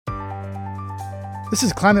This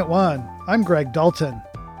is Climate One. I'm Greg Dalton.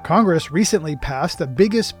 Congress recently passed the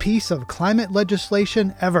biggest piece of climate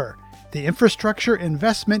legislation ever, the Infrastructure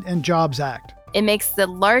Investment and Jobs Act. It makes the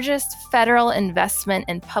largest federal investment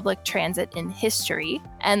in public transit in history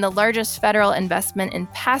and the largest federal investment in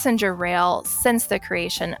passenger rail since the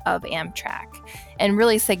creation of Amtrak, and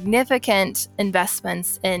really significant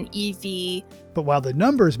investments in EV. But while the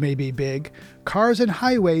numbers may be big, cars and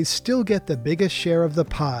highways still get the biggest share of the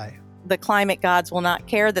pie. The climate gods will not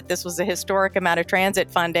care that this was a historic amount of transit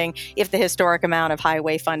funding if the historic amount of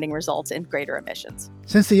highway funding results in greater emissions.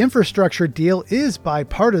 Since the infrastructure deal is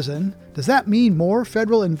bipartisan, does that mean more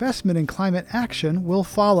federal investment in climate action will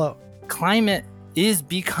follow? Climate is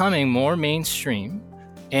becoming more mainstream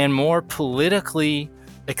and more politically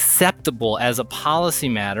acceptable as a policy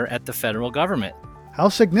matter at the federal government. How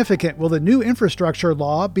significant will the new infrastructure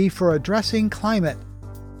law be for addressing climate?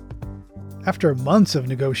 After months of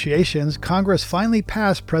negotiations, Congress finally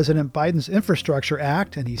passed President Biden's Infrastructure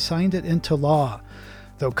Act and he signed it into law.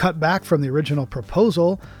 Though cut back from the original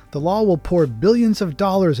proposal, the law will pour billions of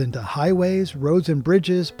dollars into highways, roads and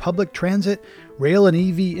bridges, public transit, rail and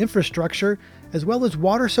EV infrastructure, as well as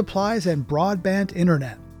water supplies and broadband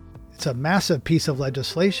internet. It's a massive piece of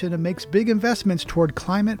legislation and makes big investments toward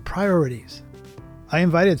climate priorities. I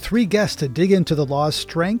invited 3 guests to dig into the law's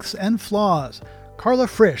strengths and flaws. Carla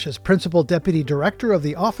Frisch is Principal Deputy Director of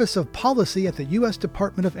the Office of Policy at the U.S.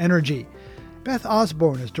 Department of Energy. Beth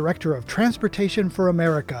Osborne is Director of Transportation for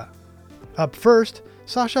America. Up first,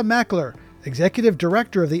 Sasha Mackler, Executive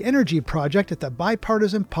Director of the Energy Project at the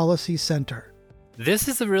Bipartisan Policy Center. This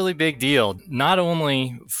is a really big deal, not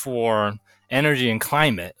only for energy and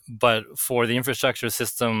climate, but for the infrastructure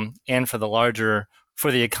system and for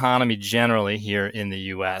the economy generally here in the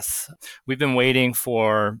U.S. We've been waiting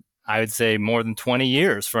for, I would say, more than 20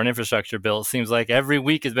 years for an infrastructure bill. It seems like every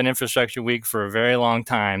week has been Infrastructure Week for a very long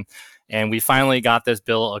time. And we finally got this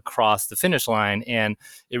bill across the finish line. And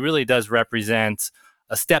it really does represent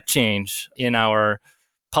a step change in our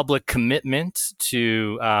public commitment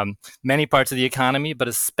to many parts of the economy, but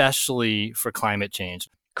especially for climate change.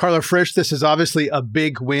 Carla Frisch, this is obviously a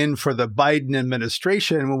big win for the Biden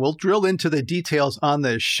administration. We'll drill into the details on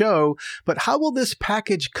this show, but how will this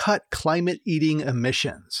package cut climate-eating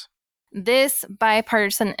emissions? This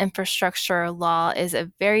bipartisan infrastructure law is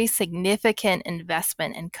a very significant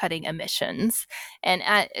investment in cutting emissions. And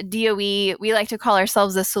at DOE, we like to call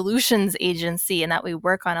ourselves a solutions agency, in that we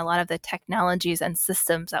work on a lot of the technologies and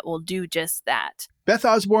systems that will do just that. Beth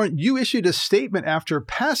Osborne, you issued a statement after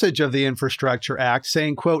passage of the Infrastructure Act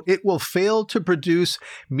saying, quote, "It will fail to produce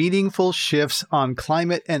meaningful shifts on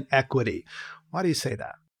climate and equity." Why do you say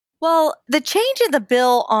that? Well, the change in the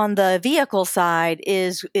bill on the vehicle side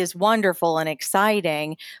is wonderful and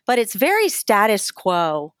exciting, but it's very status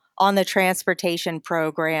quo on the transportation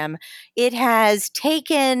program. It has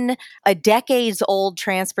taken a decades-old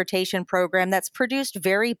transportation program that's produced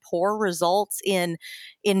very poor results in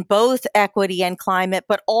both equity and climate,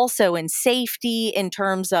 but also in safety, in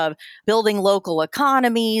terms of building local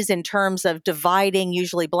economies, in terms of dividing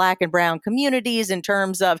usually Black and brown communities, in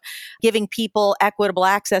terms of giving people equitable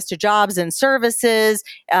access to jobs and services,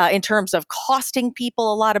 in terms of costing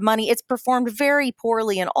people a lot of money. It's performed very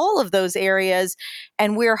poorly in all of those areas,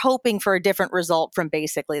 and we're hoping for a different result from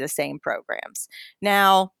basically the same programs.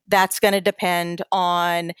 Now, that's going to depend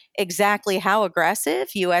on exactly how aggressive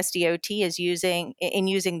USDOT is using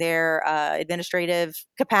their administrative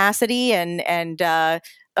capacity and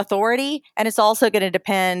authority. And it's also going to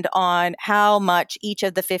depend on how much each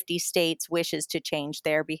of the 50 states wishes to change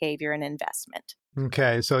their behavior and investment.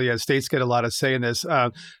 Okay. So, yeah, states get a lot of say in this.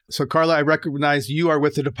 So, Carla, I recognize you are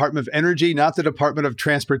with the Department of Energy, not the Department of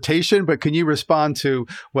Transportation, but can you respond to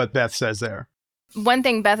what Beth says there? One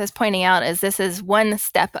thing Beth is pointing out is this is one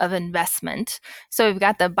step of investment. So we've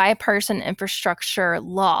got the bipartisan infrastructure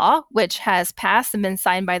law, which has passed and been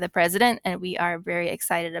signed by the president, and we are very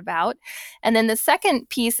excited about. And then the second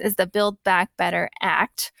piece is the Build Back Better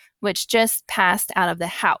Act, which just passed out of the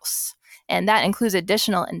House. And that includes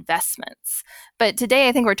additional investments. But today,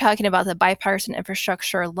 I think we're talking about the bipartisan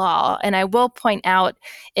infrastructure law. And I will point out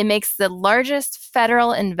it makes the largest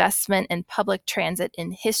federal investment in public transit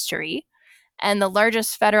in history and the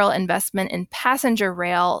largest federal investment in passenger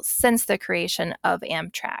rail since the creation of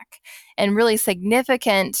Amtrak, and really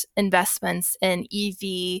significant investments in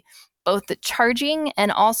EV, both the charging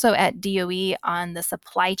and also at DOE on the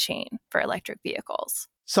supply chain for electric vehicles.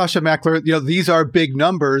 Sasha Mackler, these are big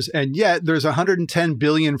numbers, and yet there's $110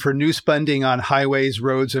 billion for new spending on highways,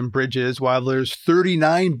 roads, and bridges, while there's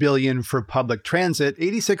 $39 billion for public transit.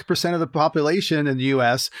 86% of the population in the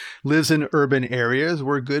U.S. lives in urban areas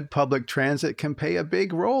where good public transit can play a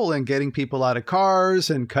big role in getting people out of cars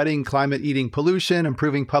and cutting climate-eating pollution,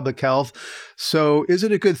 improving public health. So is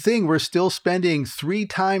it a good thing we're still spending 3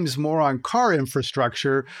 times more on car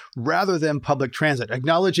infrastructure rather than public transit,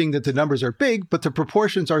 acknowledging that the numbers are big, but the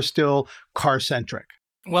proportions are still car-centric?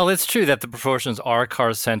 Well, it's true that the proportions are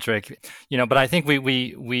car-centric, but I think we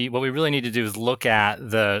what we really need to do is look at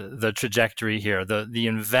the trajectory here. The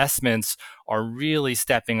investments are really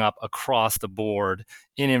stepping up across the board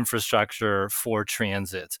in infrastructure for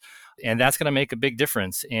transit. And that's going to make a big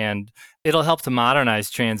difference. And it'll help to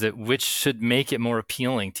modernize transit, which should make it more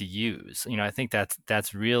appealing to use. I think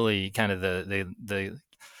that's really kind of the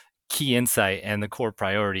key insight and the core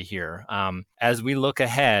priority here. As we look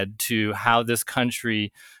ahead to how this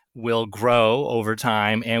country will grow over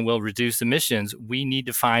time and will reduce emissions, we need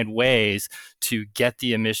to find ways to get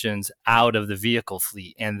the emissions out of the vehicle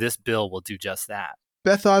fleet. And this bill will do just that.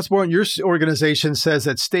 Beth Osborne, your organization says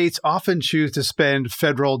that states often choose to spend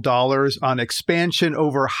federal dollars on expansion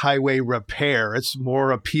over highway repair. It's more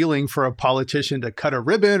appealing for a politician to cut a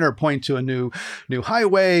ribbon or point to a new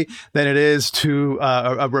highway than it is to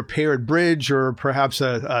a repaired bridge or perhaps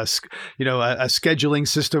a scheduling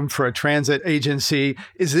system for a transit agency.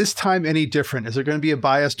 Is this time any different? Is there going to be a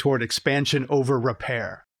bias toward expansion over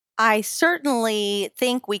repair? I certainly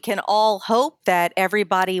think we can all hope that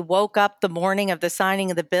everybody woke up the morning of the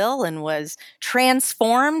signing of the bill and was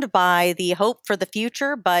transformed by the hope for the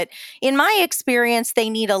future. But in my experience,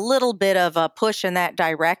 they need a little bit of a push in that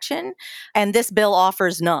direction, and this bill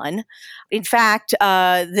offers none. In fact,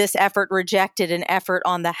 this effort rejected an effort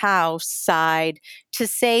on the House side to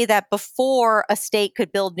say that before a state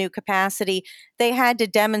could build new capacity, they had to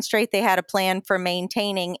demonstrate they had a plan for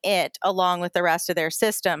maintaining it along with the rest of their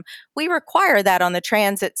system. We require that on the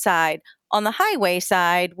transit side. On the highway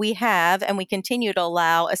side, we have, and we continue to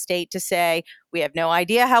allow a state to say, we have no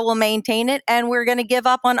idea how we'll maintain it, and we're going to give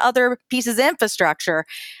up on other pieces of infrastructure.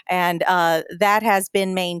 And that has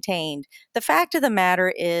been maintained. The fact of the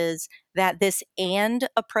matter is that this and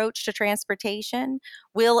approach to transportation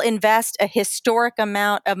will invest a historic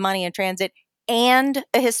amount of money in transit and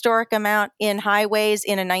a historic amount in highways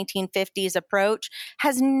in a 1950s approach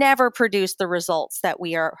has never produced the results that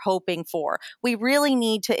we are hoping for. We really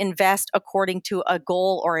need to invest according to a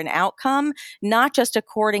goal or an outcome, not just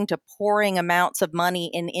according to pouring amounts of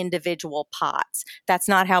money in individual pots. That's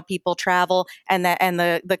not how people travel, and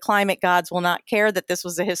the climate gods will not care that this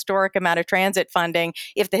was a historic amount of transit funding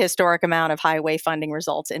if the historic amount of highway funding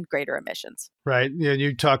results in greater emissions. Right.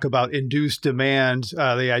 You talk about induced demand,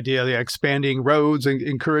 the idea of the expanding roads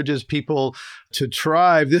encourages people to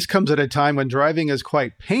drive. This comes at a time when driving is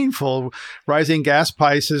quite painful. Rising gas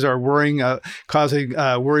prices are causing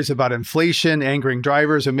worries about inflation, angering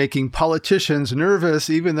drivers, and making politicians nervous,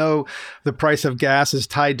 even though the price of gas is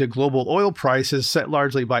tied to global oil prices set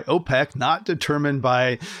largely by OPEC, not determined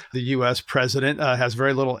by the U.S. president, has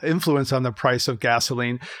very little influence on the price of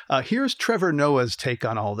gasoline. Here's Trevor Noah's take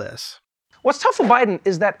on all this. What's tough for Biden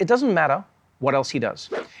is that it doesn't matter what else he does.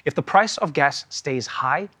 If the price of gas stays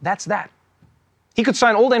high, that's that. He could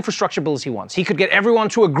sign all the infrastructure bills he wants. He could get everyone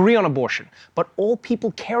to agree on abortion. But all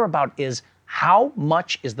people care about is how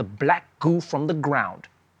much is the black goo from the ground?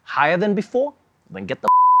 Higher than before? Then get the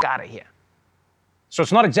out of here. So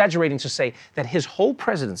it's not exaggerating to say that his whole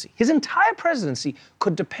presidency, his entire presidency,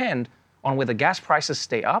 could depend on whether gas prices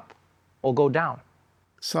stay up or go down.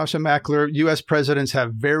 Sasha Mackler, U.S. presidents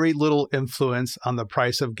have very little influence on the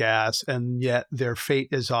price of gas, and yet their fate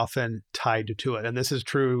is often tied to it. And this is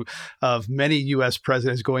true of many U.S.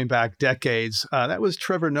 presidents going back decades. That was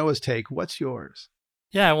Trevor Noah's take. What's yours?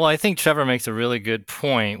 Yeah, well, I think Trevor makes a really good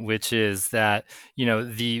point, which is that,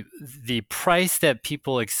 the price that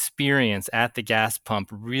people experience at the gas pump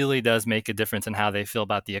really does make a difference in how they feel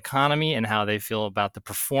about the economy and how they feel about the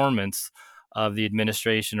performance of the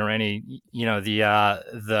administration or any,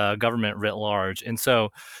 the government writ large. And so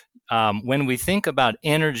when we think about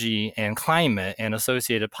energy and climate and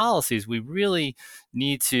associated policies, we really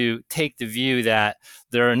need to take the view that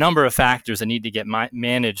there are a number of factors that need to get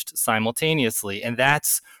managed simultaneously. And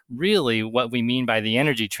that's really what we mean by the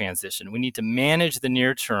energy transition. We need to manage the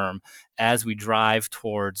near term as we drive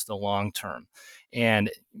towards the long term.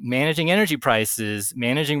 And managing energy prices,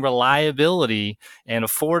 managing reliability and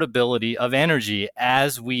affordability of energy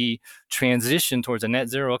as we transition towards a net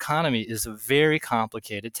zero economy is a very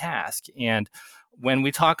complicated task. And when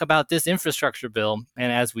we talk about this infrastructure bill,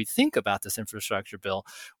 and as we think about this infrastructure bill,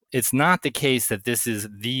 it's not the case that this is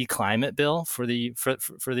the climate bill for the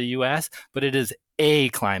U.S., but it is a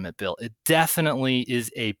climate bill. It definitely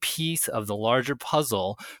is a piece of the larger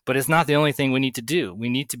puzzle, but it's not the only thing we need to do. We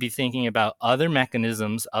need to be thinking about other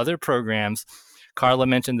mechanisms, other programs. Carla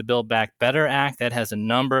mentioned the Build Back Better Act. That has a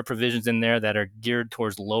number of provisions in there that are geared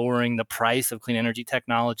towards lowering the price of clean energy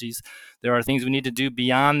technologies. There are things we need to do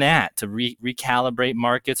beyond that to recalibrate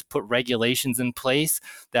markets, put regulations in place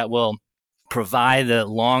that will provide the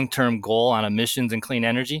long-term goal on emissions and clean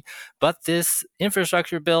energy. But this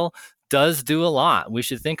infrastructure bill does do a lot. We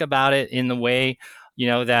should think about it in the way,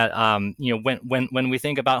 that when we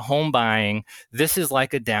think about home buying, this is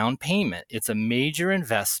like a down payment. It's a major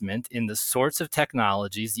investment in the sorts of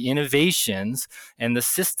technologies, the innovations, and the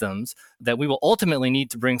systems that we will ultimately need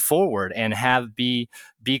to bring forward and have be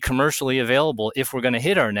commercially available if we're going to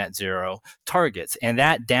hit our net zero targets. And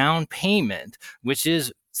that down payment, which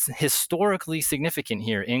is historically significant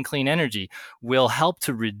here in clean energy, will help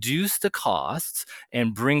to reduce the costs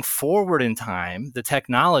and bring forward in time the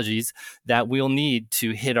technologies that we'll need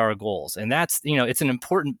to hit our goals. And that's, it's an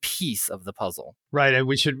important piece of the puzzle. Right. And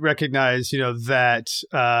we should recognize,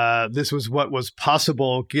 that this was what was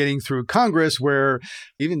possible getting through Congress, where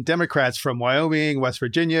even Democrats from Wyoming, West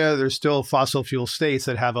Virginia, there's still fossil fuel states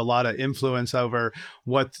that have a lot of influence over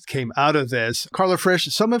what came out of this. Carla Frisch,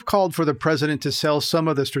 some have called for the president to sell some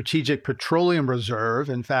of the Strategic Petroleum Reserve.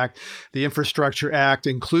 In fact, the Infrastructure Act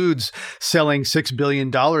includes selling $6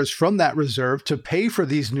 billion from that reserve to pay for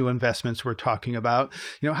these new investments we're talking about.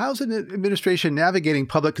 How's an administration navigating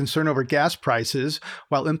public concern over gas prices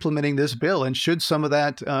while implementing this bill? And should some of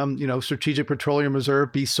that, Strategic Petroleum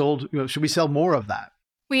Reserve be sold? Should we sell more of that?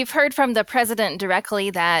 We've heard from the president directly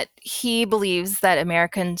that he believes that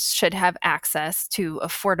Americans should have access to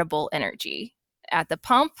affordable energy at the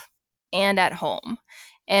pump and at home.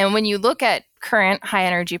 And when you look at current high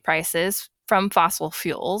energy prices from fossil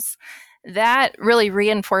fuels, that really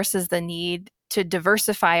reinforces the need to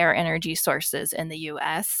diversify our energy sources in the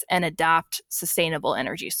U.S. and adopt sustainable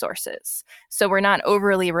energy sources. So we're not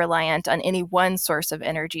overly reliant on any one source of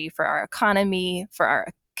energy for our economy, for our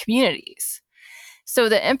communities. So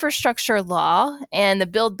the infrastructure law and the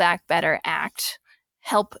Build Back Better Act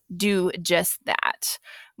help do just that.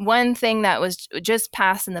 One thing that was just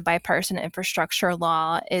passed in the bipartisan infrastructure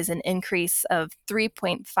law is an increase of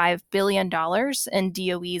 $3.5 billion in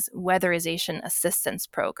DOE's Weatherization Assistance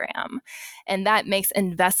Program. And that makes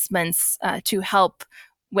investments to help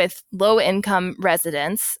with low-income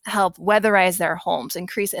residents, help weatherize their homes,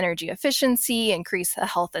 increase energy efficiency, increase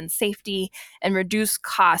health and safety, and reduce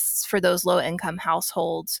costs for those low-income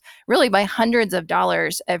households, really by hundreds of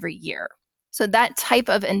dollars every year. So that type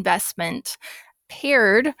of investment,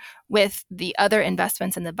 paired with the other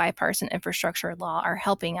investments in the bipartisan infrastructure law, are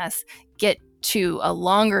helping us get to a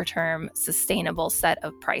longer-term sustainable set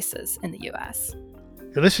of prices in the U.S.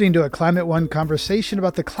 You're listening to a Climate One conversation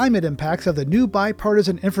about the climate impacts of the new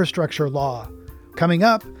bipartisan infrastructure law. Coming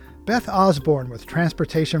up, Beth Osborne with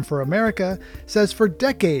Transportation for America says for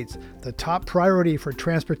decades, the top priority for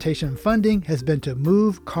transportation funding has been to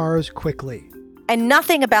move cars quickly. And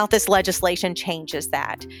nothing about this legislation changes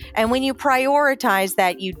that. And when you prioritize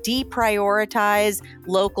that, you deprioritize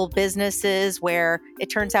local businesses where it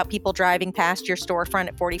turns out people driving past your storefront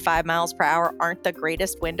at 45 miles per hour aren't the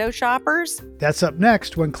greatest window shoppers. That's up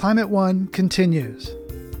next when Climate One continues.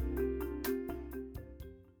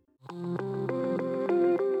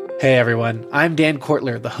 Hey everyone, I'm Dan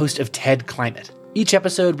Kortler, the host of TED Climate. Each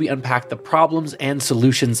episode, we unpack the problems and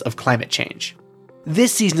solutions of climate change.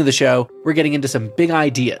 This season of the show, we're getting into some big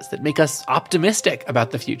ideas that make us optimistic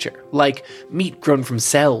about the future, like meat grown from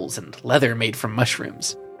cells and leather made from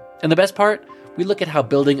mushrooms. And the best part, we look at how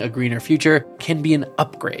building a greener future can be an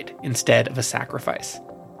upgrade instead of a sacrifice.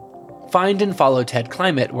 Find and follow TED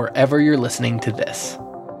Climate wherever you're listening to this.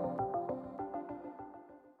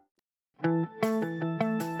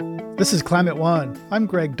 This is Climate One. I'm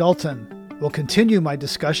Greg Dalton. We'll continue my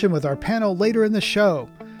discussion with our panel later in the show.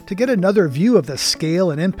 To get another view of the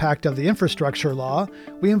scale and impact of the infrastructure law,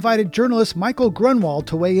 we invited journalist Michael Grunwald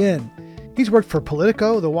to weigh in. He's worked for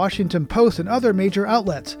Politico, The Washington Post, and other major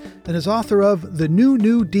outlets, and is author of The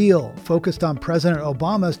New Deal, focused on President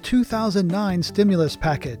Obama's 2009 stimulus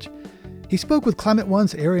package. He spoke with Climate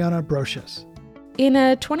One's Ariana Brocious. In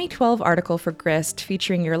a 2012 article for Grist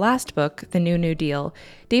featuring your last book, The New Deal,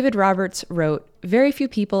 David Roberts wrote, "Very few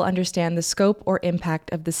people understand the scope or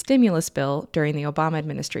impact of the stimulus bill during the Obama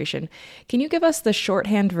administration. Can you give us the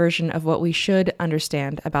shorthand version of what we should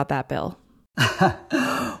understand about that bill?"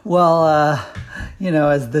 Well,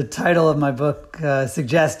 as the title of my book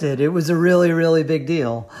suggested, it was a really, really big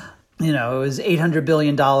deal. It was $800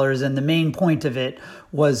 billion, and the main point of it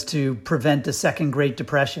was to prevent a second Great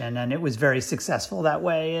Depression, and it was very successful that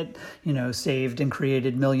way. It, saved and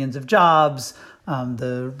created millions of jobs.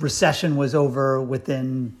 The recession was over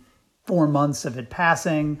within 4 months of it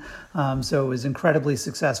passing, so it was incredibly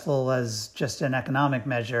successful as just an economic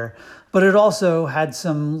measure. But it also had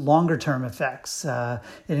some longer-term effects. It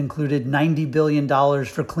included $90 billion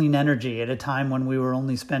for clean energy at a time when we were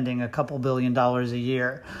only spending a couple $1 billion a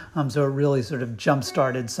year. So it really sort of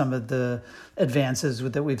jump-started some of the advances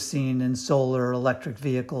that we've seen in solar, electric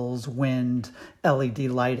vehicles, wind, LED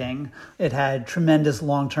lighting. It had tremendous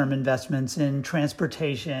long-term investments in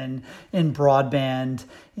transportation, in broadband,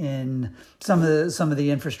 in some of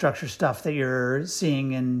the infrastructure stuff that you're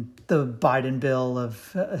seeing in the Biden bill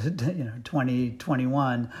of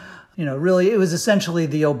 2021. Really, it was essentially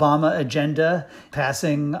the Obama agenda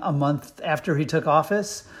passing a month after he took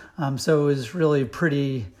office. So it was really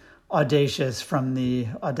pretty audacious from the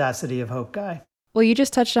Audacity of Hope guy. Well, you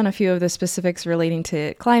just touched on a few of the specifics relating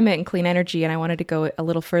to climate and clean energy, and I wanted to go a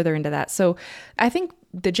little further into that. So I think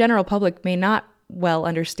the general public may not well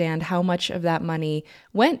understand how much of that money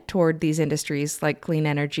went toward these industries like clean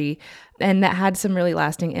energy, and that had some really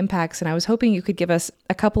lasting impacts. And I was hoping you could give us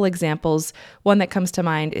a couple examples. One that comes to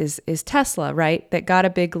mind is Tesla, right? That got a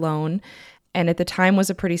big loan, and at the time was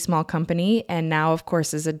a pretty small company, and now, of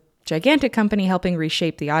course, is a gigantic company helping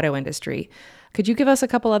reshape the auto industry. Could you give us a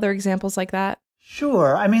couple other examples like that?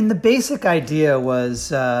 Sure. I mean, the basic idea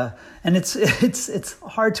was, and it's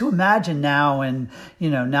hard to imagine now, and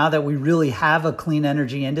now that we really have a clean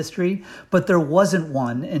energy industry, but there wasn't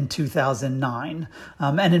one in 2009.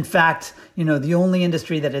 And in fact, the only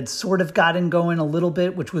industry that had sort of gotten going a little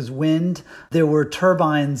bit, which was wind, there were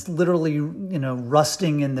turbines literally,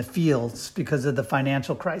 rusting in the fields because of the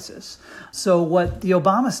financial crisis. So what the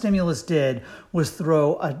Obama stimulus did was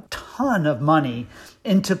throw a ton of money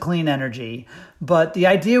into clean energy. But the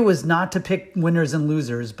idea was not to pick winners and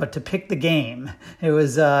losers, but to pick the game. It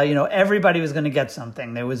was, everybody was going to get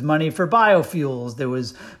something. There was money for biofuels. There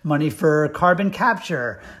was money for carbon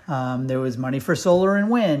capture. There was money for solar and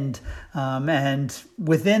wind. And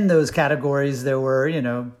within those categories, there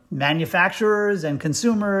were, manufacturers and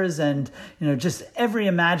consumers and, just every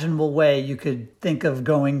imaginable way you could think of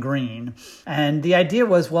going green. And the idea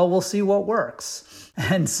was, well, we'll see what works.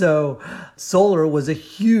 And so solar was a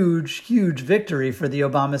huge, huge victory for the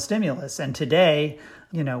Obama stimulus. And today,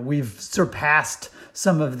 we've surpassed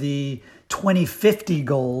some of the 2050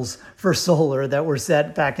 goals for solar that were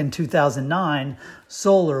set back in 2009.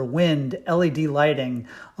 Solar, wind, LED lighting,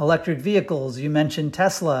 electric vehicles. You mentioned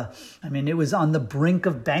Tesla. I mean, it was on the brink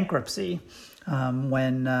of bankruptcy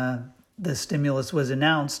when the stimulus was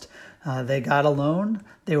announced. They got a loan.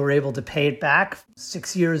 They were able to pay it back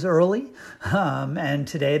 6 years early. And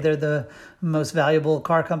today they're the most valuable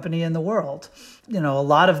car company in the world. A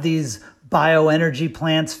lot of these bioenergy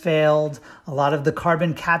plants failed. A lot of the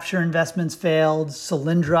carbon capture investments failed.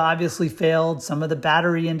 Solyndra obviously failed. Some of the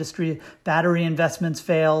battery investments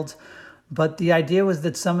failed. But the idea was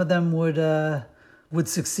that some of them would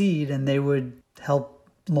succeed, and they would help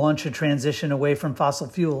launch a transition away from fossil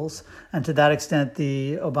fuels. And to that extent,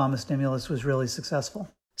 the Obama stimulus was really successful.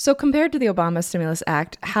 So compared to the Obama Stimulus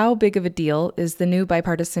Act, how big of a deal is the new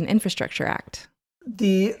Bipartisan Infrastructure Act?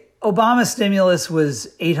 The Obama stimulus was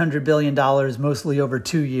 $800 billion, mostly over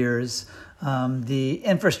 2 years. The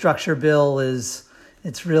infrastructure bill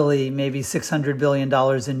it's really maybe $600 billion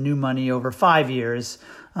in new money over 5 years.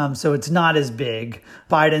 So it's not as big.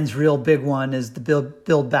 Biden's real big one is the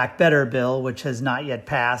Build Back Better bill, which has not yet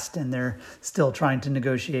passed, and they're still trying to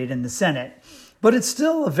negotiate in the Senate. But it's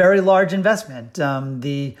still a very large investment.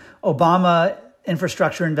 The Obama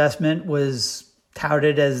infrastructure investment was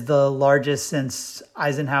touted as the largest since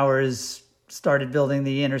Eisenhower's started building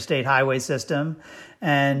the interstate highway system.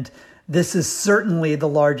 And this is certainly the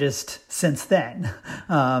largest since then.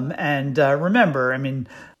 Remember,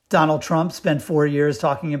 Donald Trump spent 4 years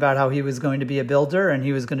talking about how he was going to be a builder and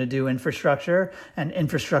he was going to do infrastructure, and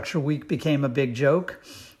Infrastructure Week became a big joke.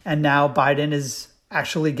 And now Biden is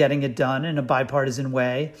actually getting it done in a bipartisan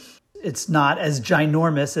way. It's not as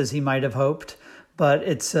ginormous as he might have hoped, but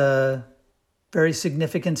it's a very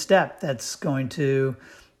significant step that's going to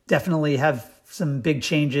definitely have some big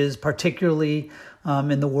changes, particularly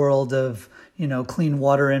in the world of, clean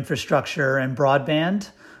water infrastructure and broadband,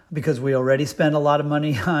 because we already spend a lot of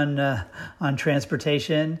money on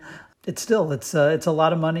transportation. It's a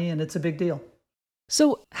lot of money, and it's a big deal.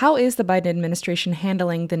 So how is the Biden administration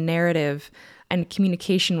handling the narrative and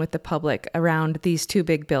communication with the public around these two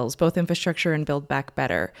big bills, both infrastructure and Build Back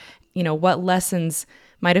Better? You know, what lessons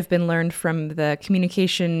might have been learned from the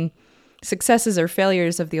communication successes or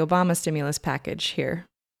failures of the Obama stimulus package here?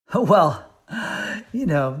 Well, you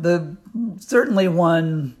know, certainly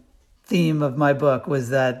one theme of my book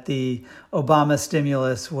was that the Obama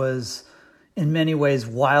stimulus was in many ways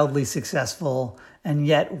wildly successful and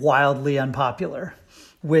yet wildly unpopular,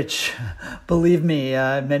 which, believe me,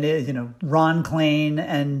 Ron Klain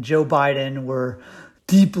and Joe Biden were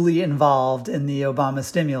deeply involved in the Obama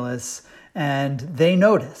stimulus, and they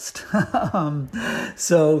noticed.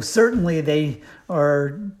 So certainly they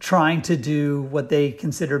are trying to do what they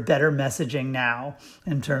consider better messaging now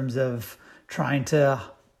in terms of trying to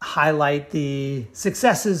highlight the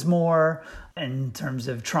successes more, in terms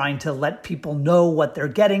of trying to let people know what they're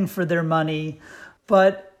getting for their money.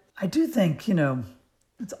 But I do think,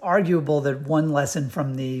 it's arguable that one lesson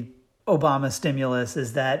from the Obama stimulus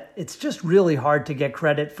is that it's just really hard to get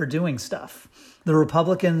credit for doing stuff. The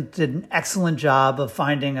Republicans did an excellent job of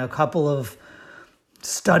finding a couple of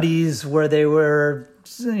studies where they were,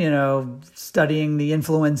 studying the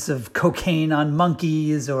influence of cocaine on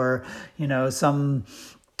monkeys, or, some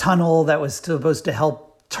tunnel that was supposed to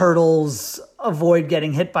help turtles avoid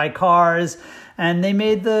getting hit by cars. And they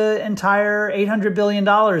made the entire $800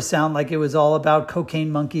 billion sound like it was all about cocaine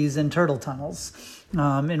monkeys and turtle tunnels,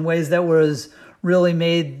 in ways that was really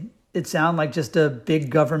made it sound like just a big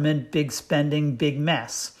government, big spending, big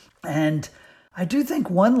mess. And I do think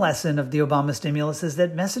one lesson of the Obama stimulus is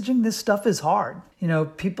that messaging this stuff is hard.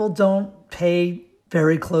 People don't pay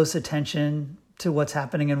very close attention to what's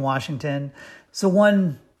happening in Washington. So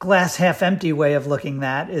one glass half empty way of looking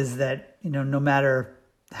at that is that, no matter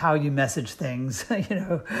how you message things,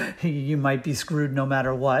 you might be screwed no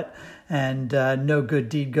matter what, and no good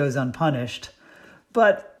deed goes unpunished.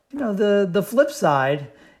 But, the flip side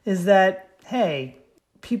is that, hey,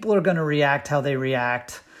 people are going to react how they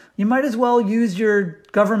react. You might as well use your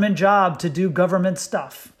government job to do government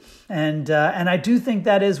stuff. And I do think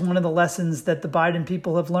that is one of the lessons that the Biden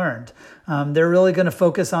people have learned. They're really going to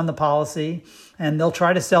focus on the policy, and they'll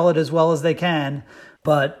try to sell it as well as they can.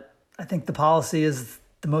 But I think the policy is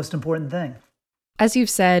the most important thing. As you've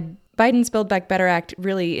said, Biden's Build Back Better Act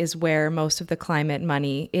really is where most of the climate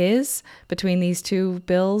money is between these two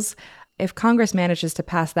bills. If Congress manages to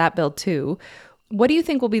pass that bill too, what do you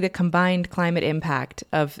think will be the combined climate impact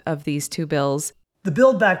of these two bills? The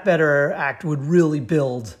Build Back Better Act would really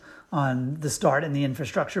build on the start in the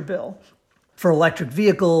infrastructure bill. For electric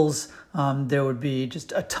vehicles, there would be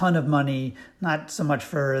just a ton of money, not so much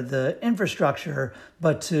for the infrastructure,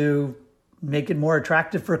 but to make it more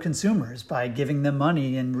attractive for consumers by giving them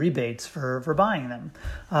money and rebates for buying them.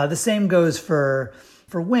 The same goes for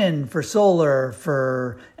wind, for solar,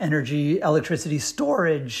 for electricity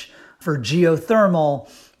storage, for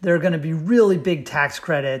geothermal. There are going to be really big tax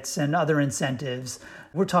credits and other incentives.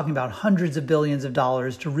 We're talking about hundreds of billions of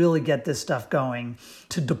dollars to really get this stuff going,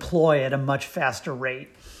 to deploy at a much faster rate.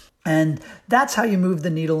 And that's how you move the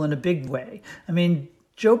needle in a big way. I mean,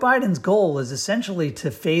 Joe Biden's goal is essentially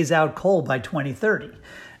to phase out coal by 2030.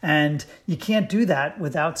 And you can't do that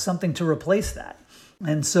without something to replace that.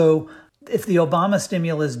 And so if the Obama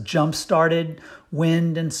stimulus jump-started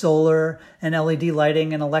wind and solar and LED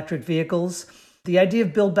lighting and electric vehicles, the idea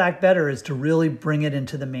of Build Back Better is to really bring it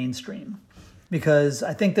into the mainstream. Because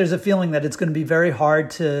I think there's a feeling that it's going to be very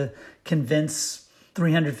hard to convince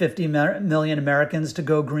 350 million Americans to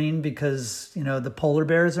go green because, the polar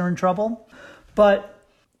bears are in trouble. But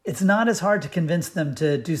it's not as hard to convince them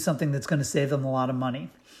to do something that's going to save them a lot of money.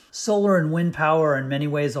 Solar and wind power are in many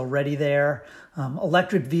ways already there.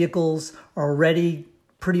 Electric vehicles are already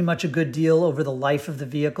pretty much a good deal over the life of the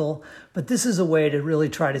vehicle. But this is a way to really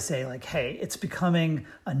try to say, hey, it's becoming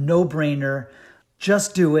a no-brainer.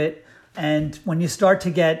 Just do it. And when you start to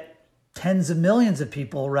get tens of millions of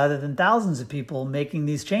people rather than thousands of people making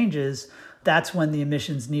these changes, that's when the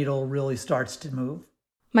emissions needle really starts to move.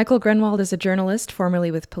 Michael Grunwald is a journalist,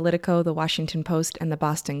 formerly with Politico, The Washington Post, and The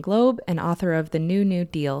Boston Globe, and author of The New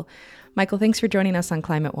Deal. Michael, thanks for joining us on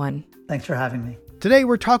Climate One. Thanks for having me. Today,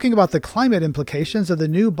 we're talking about the climate implications of the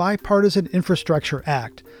new Bipartisan Infrastructure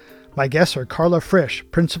Act. My guests are Carla Frisch,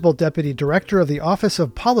 Principal Deputy Director of the Office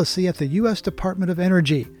of Policy at the U.S. Department of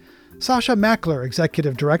Energy, Sasha Mackler,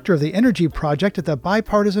 Executive Director of the Energy Project at the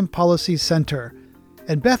Bipartisan Policy Center,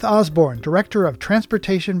 and Beth Osborne, Director of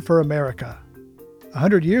Transportation for America.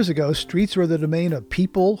 100 years ago, streets were the domain of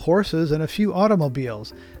people, horses, and a few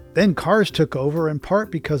automobiles. Then cars took over, in part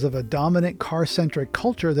because of a dominant car-centric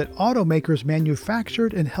culture that automakers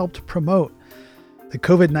manufactured and helped promote. The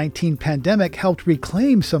COVID-19 pandemic helped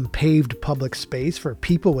reclaim some paved public space for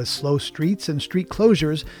people with slow streets and street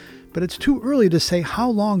closures, but it's too early to say how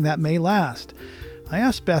long that may last. I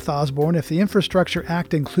asked Beth Osborne if the Infrastructure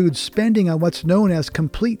Act includes spending on what's known as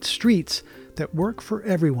complete streets that work for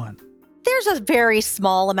everyone. There's a very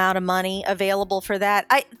small amount of money available for that.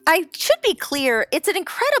 I should be clear, it's an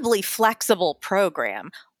incredibly flexible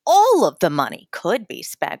program. All of the money could be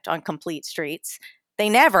spent on complete streets. They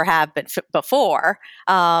never have been before.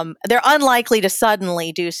 They're unlikely to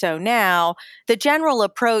suddenly do so now. The general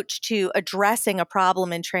approach to addressing a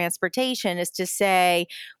problem in transportation is to say,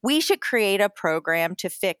 we should create a program to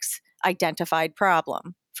fix identified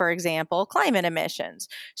problem. For example, climate emissions.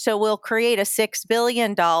 So we'll create a $6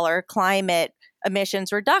 billion climate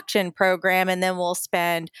emissions reduction program, and then we'll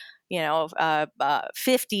spend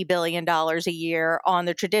 $50 billion a year on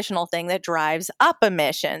the traditional thing that drives up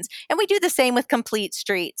emissions. And we do the same with complete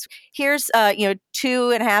streets. Here's,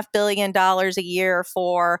 $2.5 billion a year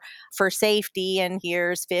for safety, and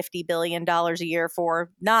here's $50 billion a year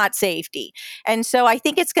for not safety. And so I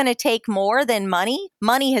think it's going to take more than money.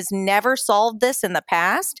 Money has never solved this in the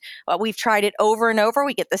past. We've tried it over and over.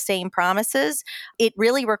 We get the same promises. It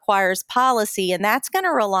really requires policy, and that's going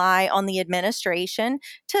to rely on the administration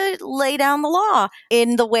to lay down the law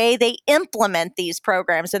in the way they implement these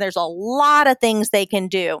programs. And there's a lot of things they can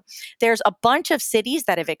do. There's a bunch of cities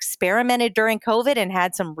that have experimented during COVID and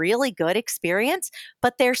had some really good experience,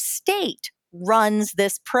 but their state runs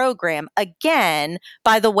this program again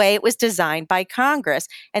by the way it was designed by Congress.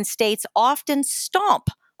 And states often stomp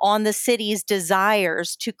on the city's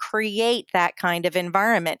desires to create that kind of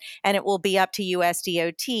environment. And it will be up to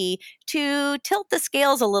USDOT to tilt the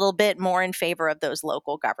scales a little bit more in favor of those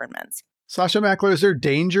local governments. Sasha Mackler, is there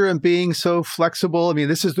danger in being so flexible? I mean,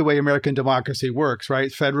 this is the way American democracy works, right?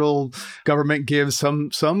 Federal government gives some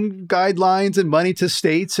guidelines and money to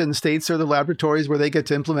states, and states are the laboratories where they get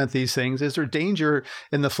to implement these things. Is there danger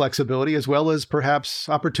in the flexibility as well as perhaps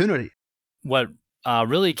opportunity? What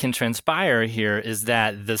really can transpire here is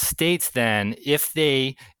that the states then, if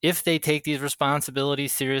they take these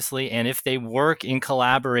responsibilities seriously and if they work in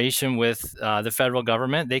collaboration with the federal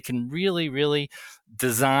government, they can really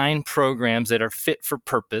design programs that are fit for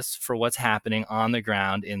purpose for what's happening on the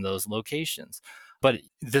ground in those locations. But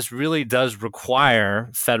this really does require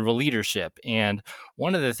federal leadership. And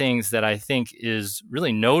one of the things that I think is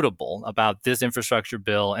really notable about this infrastructure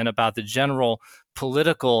bill and about the general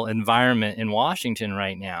political environment in Washington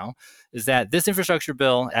right now is that this infrastructure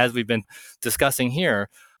bill, as we've been discussing here,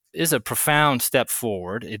 is a profound step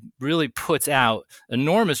forward. It really puts out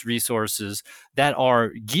enormous resources that are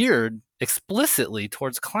geared explicitly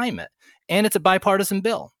towards climate. And it's a bipartisan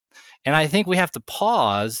bill. And I think we have to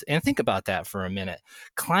pause and think about that for a minute.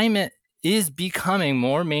 Climate is becoming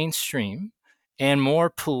more mainstream and more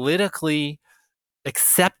politically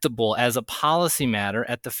acceptable as a policy matter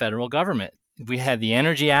at the federal government. We had the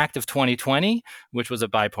Energy Act of 2020, which was a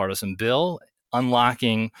bipartisan bill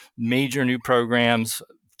unlocking major new programs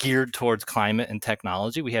geared towards climate and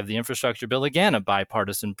technology. We have the infrastructure bill, again, a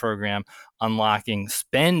bipartisan program unlocking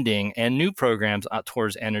spending and new programs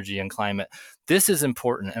towards energy and climate. This is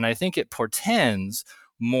important, and I think it portends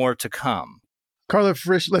more to come. Carla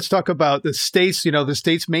Frisch, let's talk about the states. The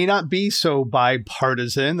states may not be so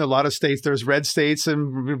bipartisan. A lot of states, there's red states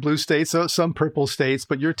and blue states, some purple states,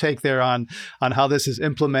 but your take there on how this is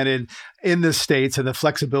implemented in the states and the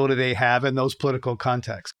flexibility they have in those political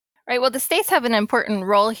contexts. Right. Well, the states have an important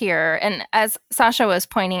role here. And as Sasha was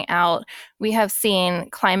pointing out, we have seen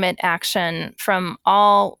climate action from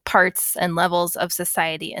all parts and levels of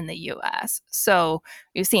society in the U.S. So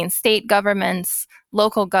we've seen state governments,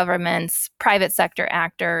 local governments, private sector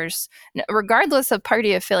actors, regardless of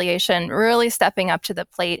party affiliation, really stepping up to the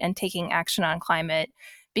plate and taking action on climate,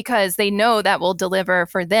 because they know that will deliver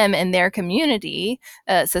for them and their community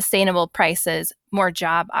sustainable prices, more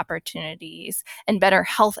job opportunities, and better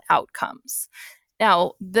health outcomes.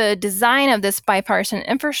 Now, the design of this bipartisan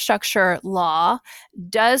infrastructure law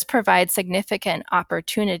does provide significant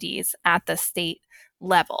opportunities at the state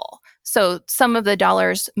level. So some of the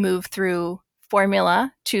dollars move through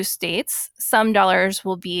formula to states. Some dollars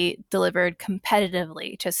will be delivered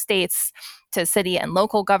competitively to states, to city and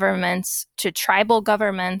local governments, to tribal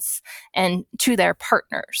governments, and to their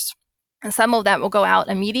partners. And some of that will go out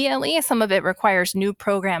immediately. Some of it requires new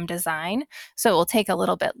program design, so it will take a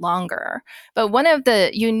little bit longer. But one of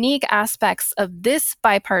the unique aspects of this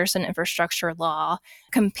bipartisan infrastructure law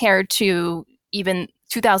compared to even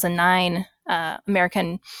 2009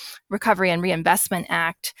 American Recovery and Reinvestment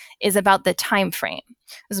Act is about the time frame.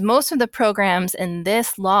 Because most of the programs in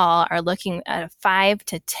this law are looking at a 5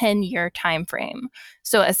 to 10 year time frame.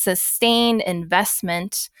 So a sustained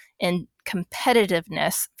investment in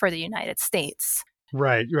competitiveness for the United States.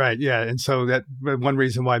 Right, right. Yeah. And so that one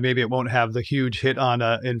reason why maybe it won't have the huge hit on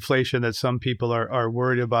inflation that some people are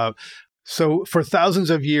worried about. So for thousands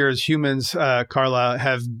of years, humans, Carla,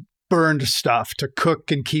 have burned stuff to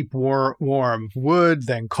cook and keep warm. Wood,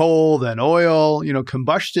 then coal, then oil.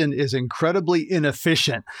 Combustion is incredibly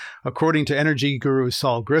inefficient. According to energy guru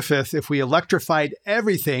Saul Griffith, if we electrified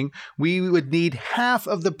everything, we would need half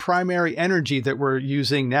of the primary energy that we're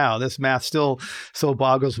using now. This math still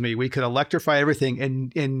boggles me. We could electrify everything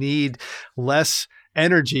and need less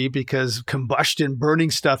energy because combustion, burning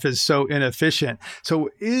stuff is so inefficient. So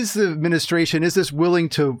is the administration, is this willing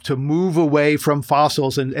to move away from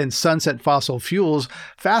fossils and sunset fossil fuels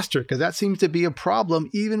faster? Because that seems to be a problem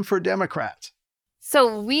even for Democrats.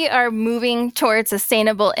 So we are moving towards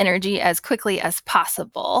sustainable energy as quickly as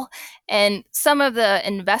possible. And some of the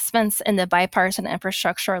investments in the bipartisan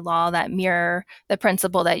infrastructure law that mirror the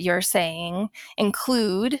principle that you're saying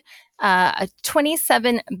include a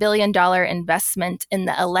 $27 billion investment in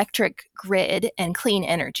the electric grid and clean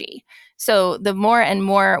energy. So the more and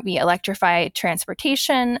more we electrify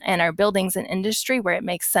transportation and our buildings and industry where it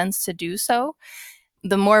makes sense to do so,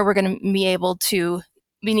 the more we're going to be able to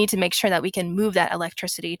we need to make sure that we can move that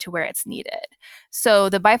electricity to where it's needed. So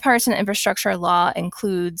the bipartisan infrastructure law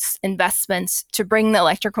includes investments to bring the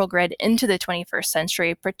electrical grid into the 21st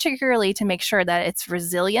century, particularly to make sure that it's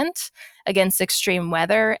resilient against extreme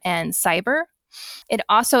weather and cyber. It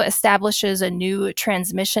also establishes a new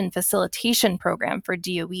transmission facilitation program for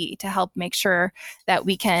DOE to help make sure that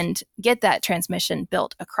we can get that transmission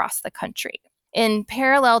built across the country. In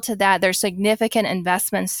parallel to that, there's significant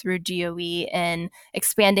investments through DOE in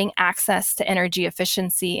expanding access to energy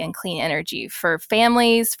efficiency and clean energy for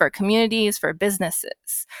families, for communities, for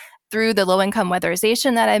businesses, through the low-income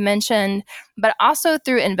weatherization that I mentioned, but also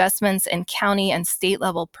through investments in county and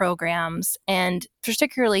state-level programs, and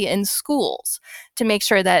particularly in schools, to make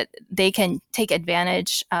sure that they can take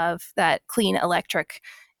advantage of that clean electric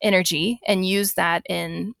energy and use that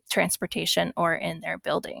in transportation or in their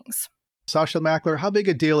buildings. Sasha Mackler, how big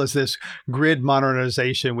a deal is this grid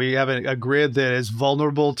modernization? We have a grid that is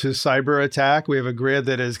vulnerable to cyber attack. We have a grid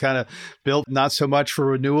that is kind of built not so much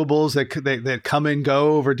for renewables that come and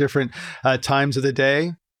go over different times of the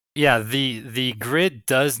day. Yeah, the grid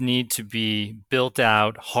does need to be built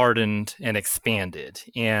out, hardened, and expanded.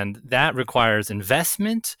 And that requires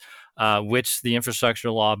investment, which the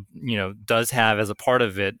infrastructure law, does have as a part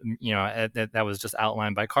of it, that was just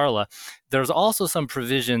outlined by Carla. There's also some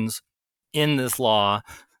provisions in this law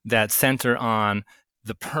that center on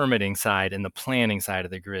the permitting side and the planning side of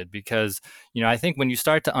the grid, because, I think when you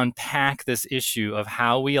start to unpack this issue of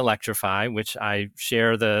how we electrify, which I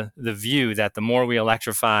share the view that the more we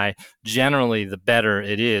electrify, generally the better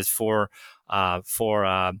it is for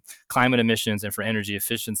climate emissions and for energy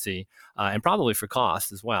efficiency, and probably for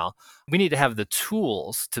cost as well. We need to have the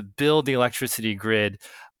tools to build the electricity grid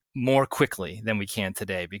more quickly than we can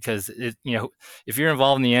today, because if you're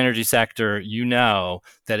involved in the energy sector, you know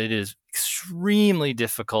that it is extremely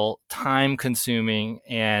difficult, time consuming,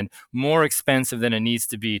 and more expensive than it needs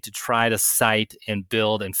to be to try to site and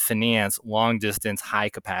build and finance long distance, high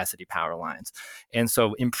capacity power lines. And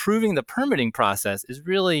so improving the permitting process is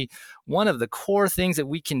really one of the core things that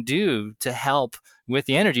we can do to help with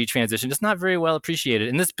the energy transition. It's not very well appreciated.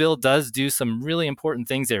 And this bill does do some really important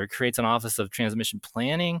things there. It creates an Office of Transmission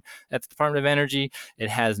Planning at the Department of Energy. It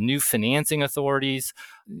has new financing authorities,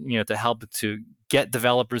 to help to get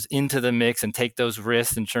developers into the mix and take those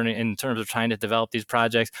risks in terms of trying to develop these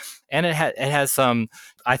projects. And it has some,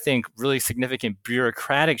 I think, really significant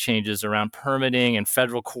bureaucratic changes around permitting and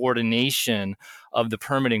federal coordination of the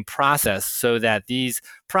permitting process, so that these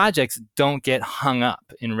projects don't get hung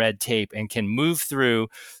up in red tape and can move through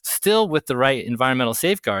still with the right environmental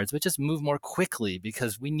safeguards, but just move more quickly,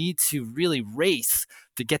 because we need to really race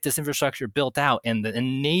to get this infrastructure built out. And the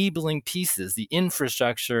enabling pieces, the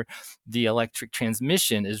infrastructure, the electric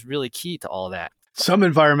transmission is really key to all of that. Some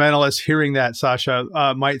environmentalists hearing that, Sasha,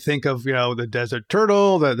 might think of the desert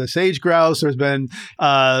turtle, the sage grouse. There's been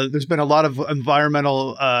a lot of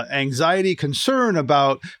environmental anxiety, concern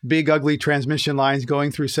about big ugly transmission lines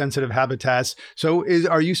going through sensitive habitats. So,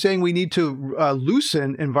 are you saying we need to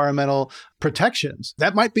loosen environmental protections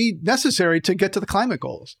that might be necessary to get to the climate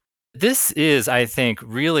goals? This is, I think,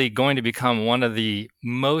 really going to become one of the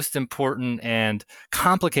most important and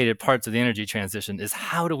complicated parts of the energy transition, is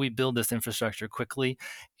how do we build this infrastructure quickly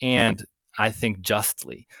and I think,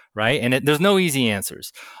 justly, right? And there's no easy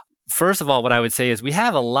answers. First of all, what I would say is we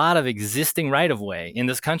have a lot of existing right-of-way in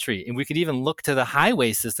this country, and we could even look to the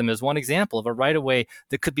highway system as one example of a right-of-way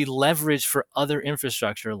that could be leveraged for other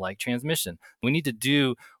infrastructure like transmission. We need to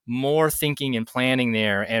do more thinking and planning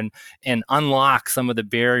there and unlock some of the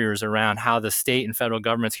barriers around how the state and federal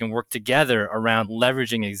governments can work together around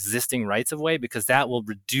leveraging existing rights-of-way, because that will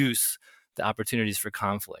reduce the opportunities for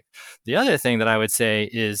conflict. The other thing that I would say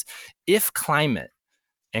is if climate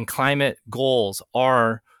and climate goals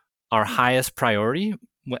are our highest priority,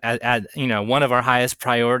 one of our highest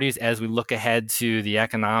priorities as we look ahead to the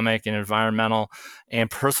economic and environmental and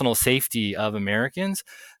personal safety of Americans,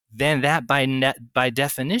 then that by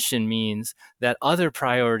definition means that other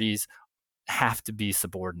priorities have to be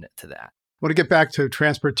subordinate to that. I want to get back to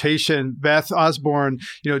transportation. Beth Osborne,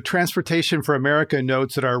 Transportation for America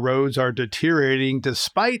notes that our roads are deteriorating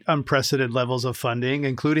despite unprecedented levels of funding,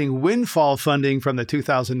 including windfall funding from the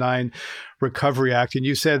 2009 Recovery Act. And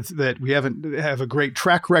you said that we have a great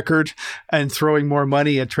track record in throwing more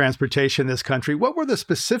money at transportation in this country. What were the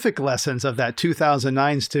specific lessons of that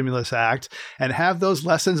 2009 Stimulus Act, and have those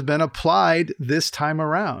lessons been applied this time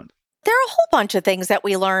around? There are a whole bunch of things that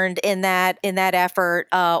we learned in that effort.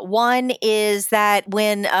 One is that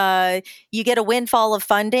when you get a windfall of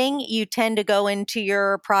funding, you tend to go into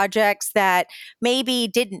your projects that maybe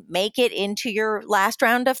didn't make it into your last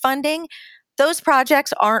round of funding. Those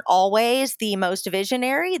projects aren't always the most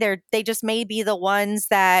visionary. They just may be the ones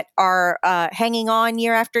that are hanging on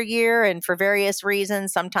year after year, and for various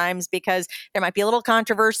reasons, sometimes because there might be a little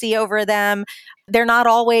controversy over them. They're not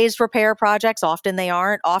always repair projects. Often they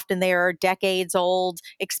aren't. Often they are decades old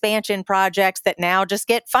expansion projects that now just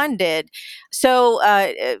get funded. So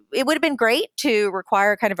it would have been great to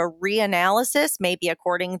require kind of a reanalysis, maybe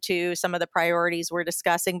according to some of the priorities we're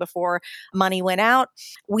discussing before money went out.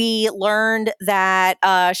 We learned that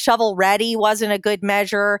shovel ready wasn't a good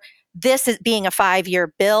measure. This is being a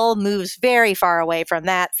 5-year bill moves very far away from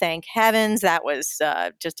that. Thank heavens. That was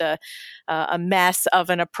just a mess of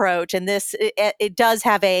an approach. And this, it does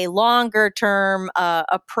have a longer term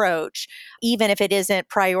approach, even if it isn't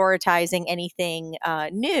prioritizing anything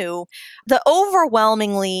new. The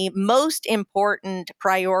overwhelmingly most important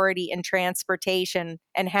priority in transportation,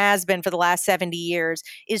 and has been for the last 70 years,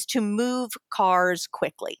 is to move cars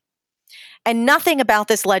quickly. And nothing about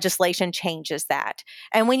this legislation changes that.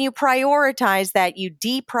 And when you prioritize that, you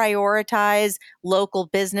deprioritize local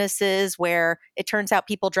businesses where it turns out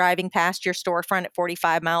people driving past your storefront at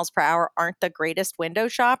 45 miles per hour aren't the greatest window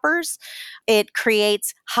shoppers. It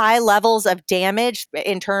creates high levels of damage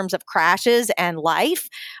in terms of crashes and life.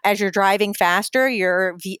 As you're driving faster,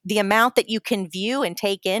 the amount that you can view and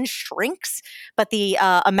take in shrinks, but the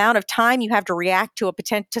amount of time you have to react to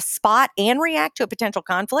to spot and react to a potential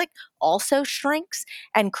conflict also shrinks,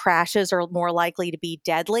 and crashes are more likely to be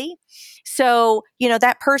deadly. So,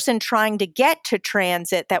 that person trying to get to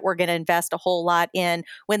transit that we're going to invest a whole lot in,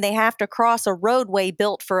 when they have to cross a roadway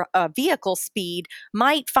built for vehicle speed,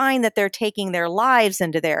 might find that they're taking their lives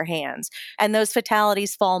into their hands. And those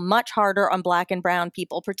fatalities fall much harder on Black and brown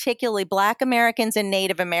people, particularly Black Americans and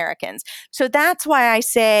Native Americans. So that's why I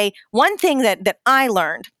say one thing that I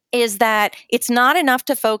learned is that it's not enough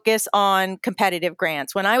to focus on competitive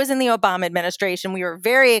grants. When I was in the Obama administration, we were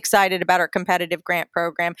very excited about our competitive grant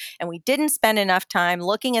program, and we didn't spend enough time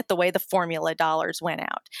looking at the way the formula dollars went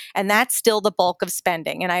out. And that's still the bulk of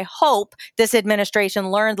spending. And I hope this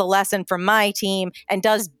administration learned the lesson from my team and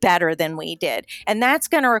does better than we did. And that's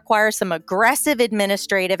going to require some aggressive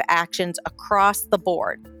administrative actions across the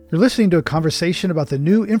board. You're listening to a conversation about the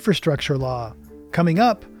new infrastructure law. Coming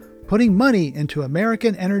up, putting money into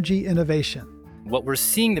American energy innovation. What we're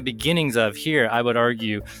seeing the beginnings of here, I would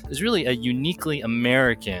argue, is really a uniquely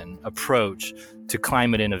American approach to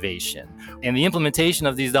climate innovation. And the implementation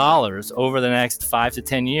of these dollars over the next 5 to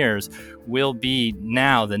 10 years will be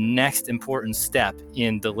now the next important step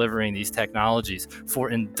in delivering these technologies for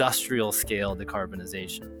industrial scale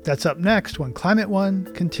decarbonization. That's up next when Climate One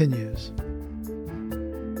continues.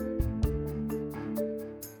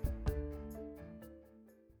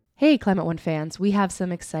 Hey, Climate One fans, we have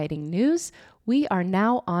some exciting news. We are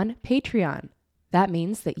now on Patreon. That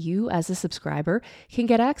means that you, as a subscriber, can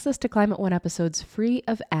get access to Climate One episodes free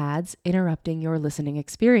of ads interrupting your listening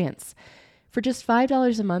experience. For just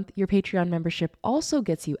 $5 a month, your Patreon membership also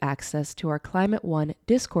gets you access to our Climate One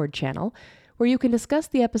Discord channel, where you can discuss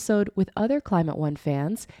the episode with other Climate One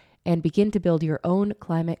fans and begin to build your own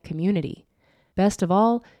climate community. Best of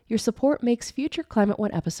all, your support makes future Climate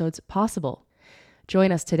One episodes possible.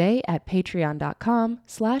 Join us today at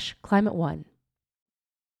patreon.com/climateone.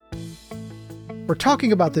 We're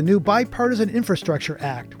talking about the new Bipartisan Infrastructure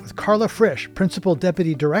Act with Carla Frisch, Principal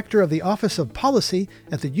Deputy Director of the Office of Policy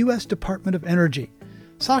at the U.S. Department of Energy,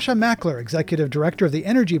 Sasha Mackler, Executive Director of the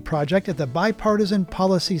Energy Project at the Bipartisan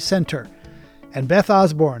Policy Center, and Beth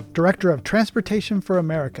Osborne, Director of Transportation for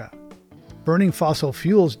America. Burning fossil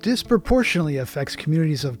fuels disproportionately affects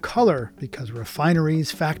communities of color because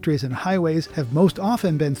refineries, factories, and highways have most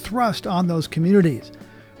often been thrust on those communities.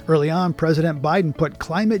 Early on, President Biden put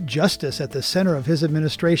climate justice at the center of his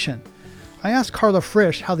administration. I asked Carla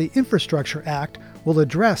Frisch how the Infrastructure Act will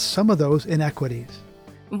address some of those inequities.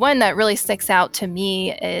 One that really sticks out to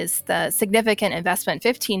me is the significant investment,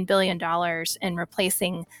 $15 billion, in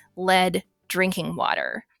replacing lead drinking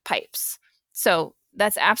water pipes. So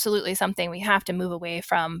that's absolutely something we have to move away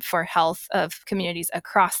from for health of communities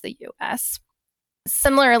across the U.S.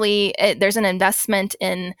 Similarly, there's an investment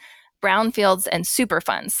in brownfields and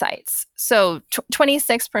Superfund sites. So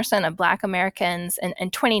 26% of Black Americans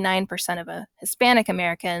and 29% of Hispanic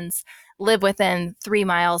Americans live within 3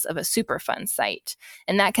 miles of a Superfund site,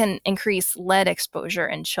 and that can increase lead exposure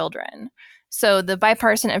in children. So the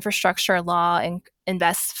bipartisan infrastructure law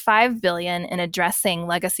invests $5 billion in addressing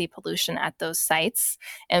legacy pollution at those sites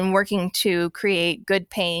and working to create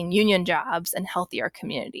good-paying union jobs and healthier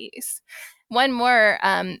communities. One more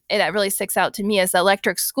that really sticks out to me is the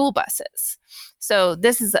electric school buses. So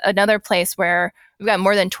this is another place where we've got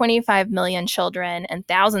more than 25 million children and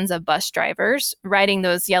thousands of bus drivers riding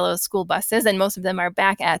those yellow school buses, and most of them are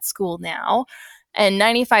back at school now. And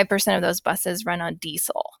 95% of those buses run on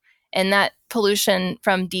diesel. And that pollution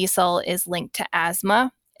from diesel is linked to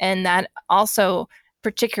asthma, and that also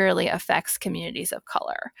particularly affects communities of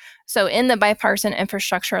color. So in the bipartisan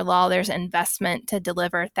infrastructure law, there's investment to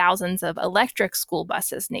deliver thousands of electric school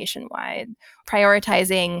buses nationwide,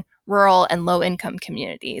 prioritizing rural and low-income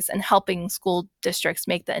communities and helping school districts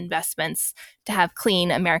make the investments to have clean,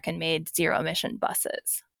 American-made, zero-emission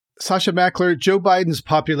buses. Sasha Mackler, Joe Biden's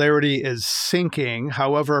popularity is sinking.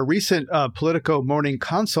 However, a recent Politico Morning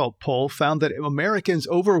Consult poll found that Americans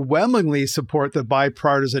overwhelmingly support the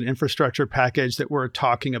bipartisan infrastructure package that we're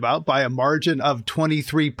talking about by a margin of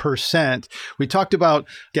 23%. We talked about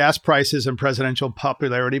gas prices and presidential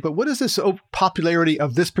popularity, but what does this popularity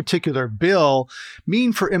of this particular bill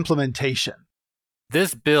mean for implementation?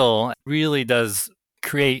 This bill really does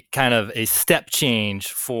create kind of a step change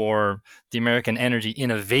for the American energy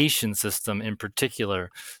innovation system in particular.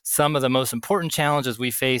 Some of the most important challenges we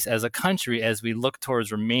face as a country as we look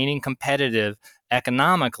towards remaining competitive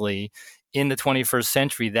economically in the 21st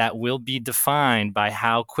century that will be defined by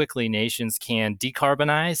how quickly nations can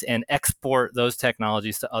decarbonize and export those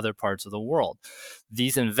technologies to other parts of the world.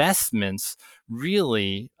 These investments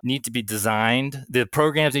really need to be designed. The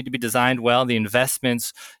programs need to be designed well. The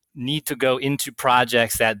investments need to go into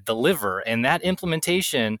projects that deliver, and that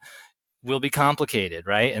implementation will be complicated,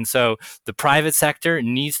 right? And so the private sector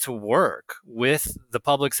needs to work with the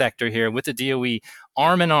public sector here, with the DOE,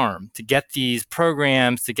 arm in arm to get these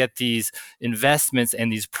programs, to get these investments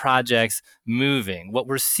and these projects moving. What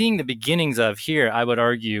we're seeing the beginnings of here, I would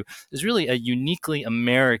argue, is really a uniquely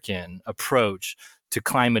American approach to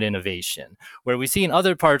climate innovation, where we see in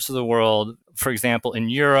other parts of the world, for example, in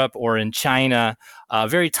Europe or in China, a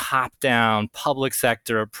very top-down public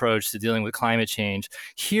sector approach to dealing with climate change.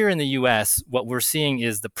 Here in the US, what we're seeing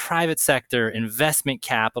is the private sector, investment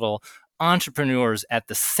capital, entrepreneurs at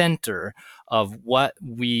the center of what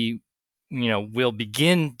we will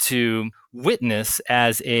begin to witness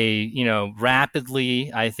as a, rapidly,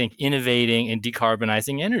 I think, innovating and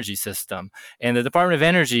decarbonizing energy system. And the Department of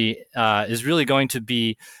Energy is really going to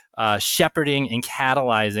be shepherding and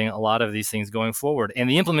catalyzing a lot of these things going forward. And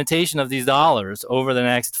the implementation of these dollars over the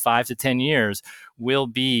next 5 to 10 years will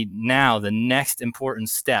be now the next important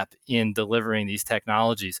step in delivering these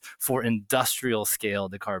technologies for industrial scale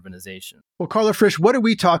decarbonization. Well, Carla Frisch, what are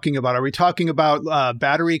we talking about? Are we talking about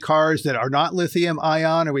battery cars that are not lithium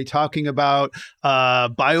ion? Are we talking about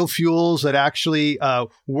biofuels that actually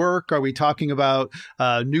work? Are we talking about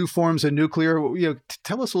new forms of nuclear?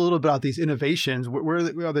 Tell us a little about these innovations. Where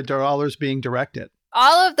are the dollars being directed?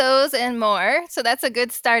 All of those and more. So that's a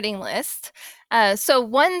good starting list. So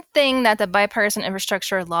one thing that the bipartisan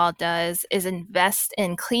infrastructure law does is invest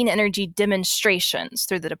in clean energy demonstrations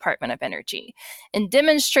through the Department of Energy. And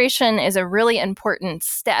demonstration is a really important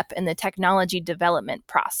step in the technology development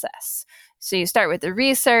process. So you start with the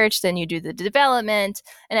research, then you do the development,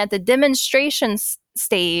 and at the demonstration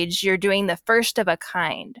stage, you're doing the first of a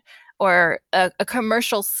kind, or a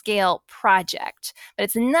commercial scale project, but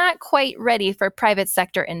it's not quite ready for private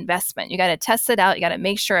sector investment. You got to test it out. You got to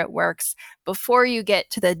make sure it works before you get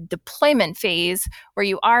to the deployment phase where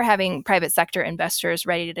you are having private sector investors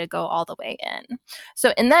ready to go all the way in.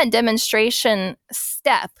 So in that demonstration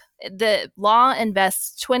step, the law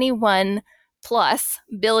invests $21+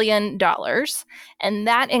 billion, and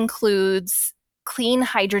that includes clean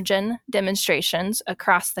hydrogen demonstrations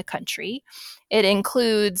across the country. It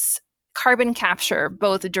includes carbon capture,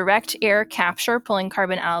 both direct air capture, pulling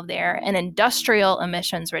carbon out of the air, and industrial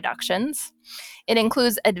emissions reductions. It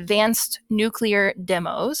includes advanced nuclear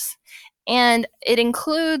demos. And it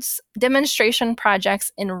includes demonstration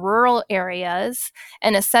projects in rural areas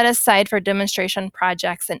and a set aside for demonstration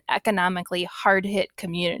projects in economically hard-hit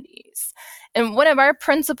communities. And one of our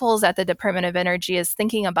principles at the Department of Energy is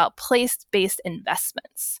thinking about place-based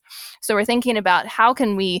investments. So we're thinking about how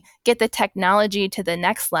can we get the technology to the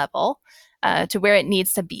next level, to where it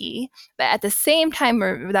needs to be. But at the same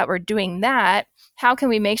time that we're doing that, how can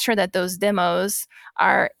we make sure that those demos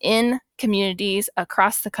are in communities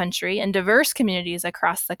across the country and diverse communities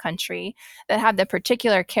across the country that have the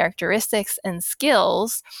particular characteristics and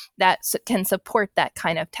skills that can support that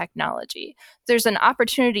kind of technology? There's an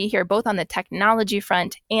opportunity here both on the technology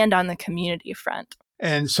front and on the community front.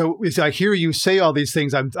 And so as I hear you say all these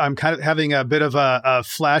things, I'm kind of having a bit of a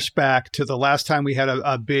flashback to the last time we had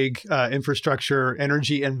a big infrastructure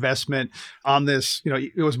energy investment on this.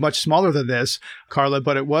 It was much smaller than this, Carla,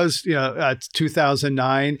 but it was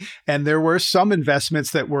 2009. And there were some investments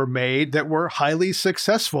that were made that were highly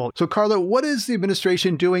successful. So Carla, what is the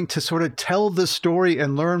administration doing to sort of tell the story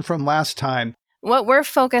and learn from last time? What we're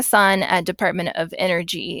focused on at Department of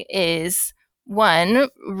Energy is, one,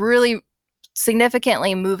 really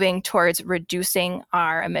significantly moving towards reducing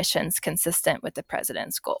our emissions consistent with the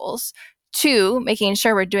president's goals. Two, making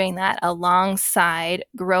sure we're doing that alongside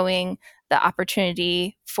growing the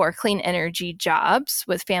opportunity for clean energy jobs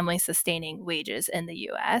with family-sustaining wages in the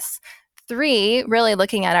U.S. Three, really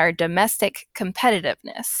looking at our domestic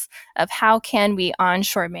competitiveness of how can we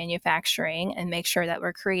onshore manufacturing and make sure that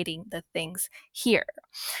we're creating the things here.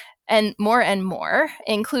 And more,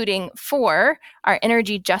 including for our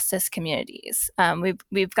energy justice communities.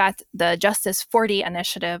 We've got the Justice 40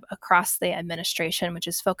 initiative across the administration, which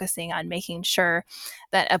is focusing on making sure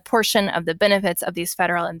that a portion of the benefits of these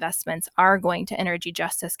federal investments are going to energy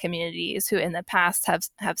justice communities who in the past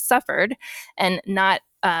have suffered and not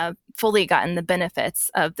fully gotten the benefits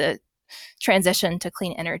of the transition to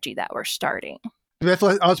clean energy that we're starting. Beth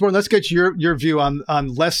Osborne, let's get your view on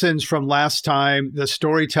lessons from last time. The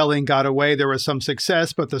storytelling got away. There was some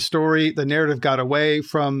success, but the narrative got away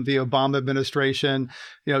from the Obama administration.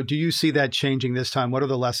 Do you see that changing this time? What are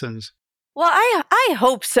the lessons? Well, I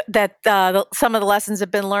hope that some of the lessons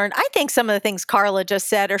have been learned. I think some of the things Carla just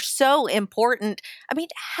said are so important. I mean,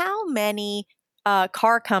 how many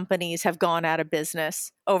car companies have gone out of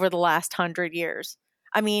business over the last 100 years?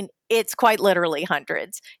 I mean, it's quite literally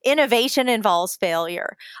hundreds. Innovation involves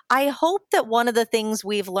failure. I hope that one of the things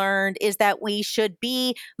we've learned is that we should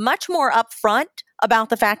be much more upfront about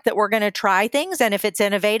the fact that we're going to try things. And if it's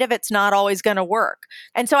innovative, it's not always going to work.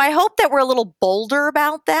 And so I hope that we're a little bolder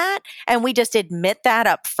about that. And we just admit that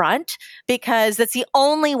up front, because that's the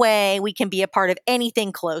only way we can be a part of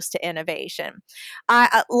anything close to innovation.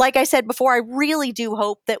 Like I said before, I really do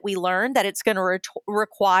hope that we learn that it's going to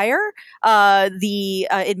require the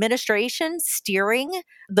administration steering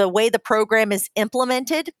the way the program is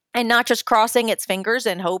implemented and not just crossing its fingers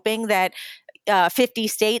and hoping that 50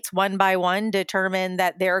 states, one by one, determine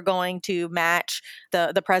that they're going to match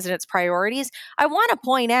the president's priorities. I want to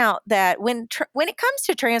point out that when it comes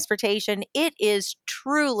to transportation, it is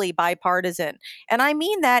truly bipartisan. And I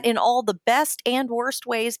mean that in all the best and worst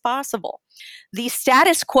ways possible. The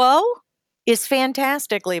status quo is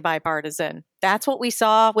fantastically bipartisan. That's what we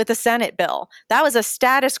saw with the Senate bill. That was a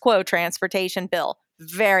status quo transportation bill,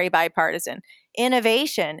 very bipartisan.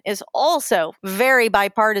 Innovation is also very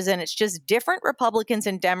bipartisan. It's just different Republicans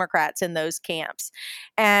and Democrats in those camps.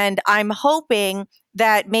 And I'm hoping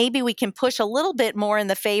that maybe we can push a little bit more in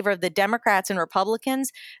the favor of the Democrats and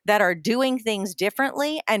Republicans that are doing things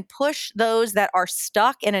differently and push those that are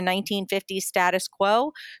stuck in a 1950s status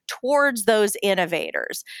quo towards those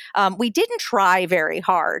innovators. We didn't try very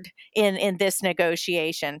hard in this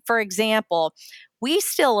negotiation. For example, we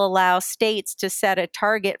still allow states to set a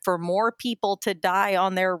target for more people to die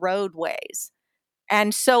on their roadways.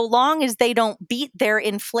 And so long as they don't beat their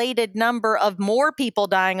inflated number of more people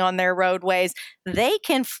dying on their roadways, they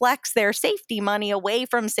can flex their safety money away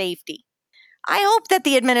from safety. I hope that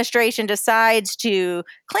the administration decides to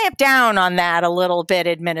clamp down on that a little bit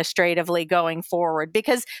administratively going forward,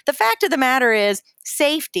 because the fact of the matter is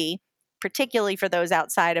safety, particularly for those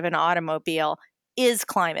outside of an automobile, is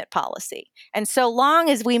climate policy. And so long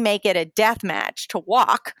as we make it a death match to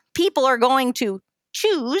walk, people are going to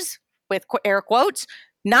choose, with air quotes,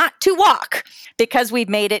 not to walk because we've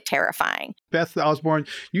made it terrifying. Beth Osborne,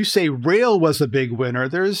 you say rail was a big winner.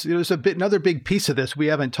 There's another big piece of this we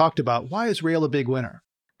haven't talked about. Why is rail a big winner?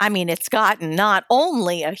 I mean, it's gotten not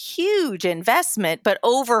only a huge investment, but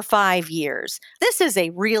over 5 years. This is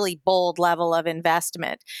a really bold level of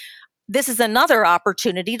investment. This is another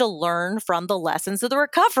opportunity to learn from the lessons of the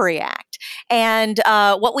Recovery Act. And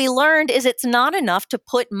what we learned is it's not enough to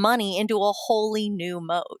put money into a wholly new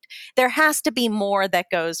mode. There has to be more that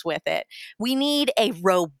goes with it. We need a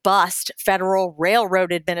robust Federal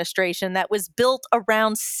Railroad Administration that was built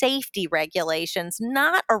around safety regulations,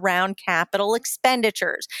 not around capital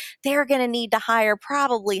expenditures. They're going to need to hire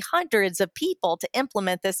probably hundreds of people to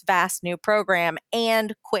implement this vast new program,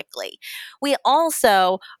 and quickly. We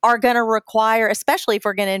also are going to require, especially if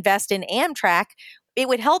we're going to invest in Amtrak, it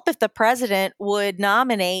would help if the president would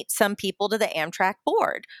nominate some people to the Amtrak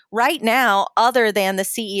board. Right now, other than the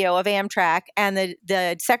CEO of Amtrak and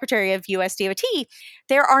the Secretary of USDOT,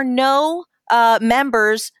 there are no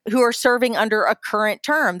members who are serving under a current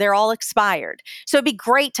term. They're all expired. So it'd be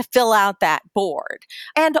great to fill out that board.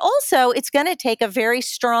 And also, it's going to take a very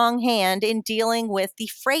strong hand in dealing with the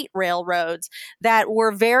freight railroads that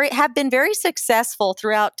have been very successful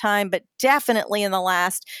throughout time, but definitely in the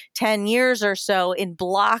last 10 years or so in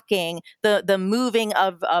blocking the moving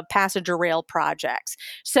of passenger rail projects.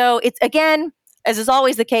 So it's, again, as is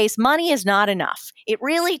always the case, money is not enough. It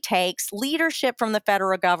really takes leadership from the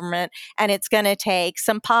federal government, and it's going to take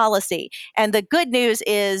some policy. And the good news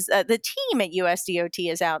is the team at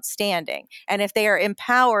USDOT is outstanding. And if they are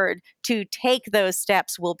empowered to take those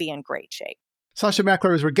steps, we'll be in great shape. Sasha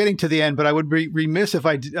Mackler, as we're getting to the end, but I would be remiss if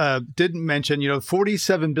I didn't mention,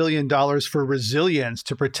 $47 billion for resilience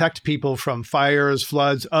to protect people from fires,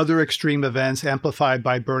 floods, other extreme events amplified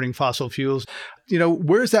by burning fossil fuels.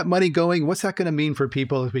 Where's that money going? What's that going to mean for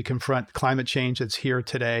people as we confront climate change that's here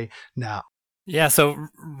today, now? Yeah, so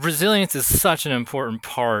resilience is such an important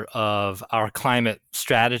part of our climate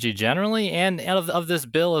strategy generally, and of this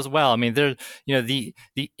bill as well. I mean, the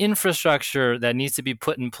infrastructure that needs to be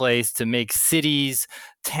put in place to make cities,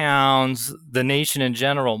 towns, the nation in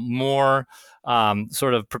general more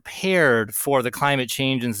sort of prepared for the climate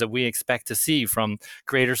changes that we expect to see, from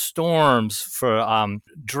greater storms, for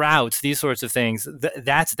droughts, these sorts of things.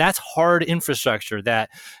 That's hard infrastructure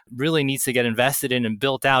that really needs to get invested in and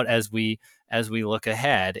built out as we look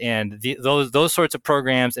ahead. And those sorts of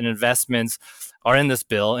programs and investments are in this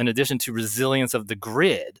bill, in addition to resilience of the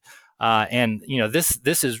grid.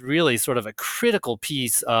 This is really sort of a critical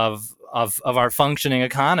piece of our functioning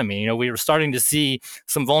economy. We were starting to see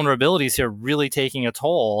some vulnerabilities here really taking a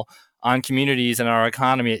toll on communities and our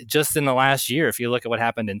economy just in the last year. If you look at what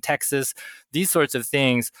happened in Texas, these sorts of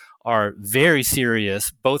things are very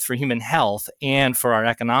serious, both for human health and for our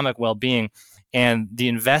economic well-being. And the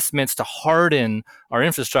investments to harden our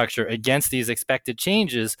infrastructure against these expected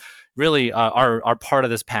changes really are part of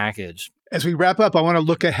this package. As we wrap up, I want to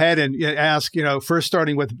look ahead and ask, first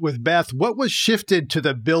starting with Beth, what was shifted to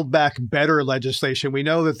the Build Back Better legislation? We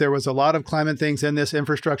know that there was a lot of climate things in this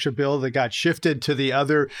infrastructure bill that got shifted to the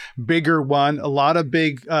other bigger one, a lot of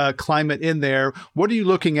big climate in there. What are you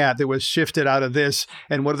looking at that was shifted out of this,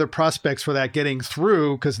 and what are the prospects for that getting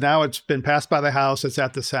through? Because now it's been passed by the House, it's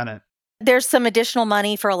at the Senate. There's some additional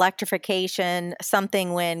money for electrification.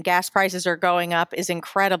 Something when gas prices are going up is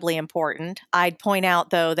incredibly important. I'd point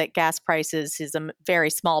out, though, that gas prices is a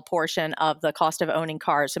very small portion of the cost of owning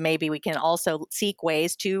cars. So maybe we can also seek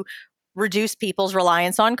ways to reduce people's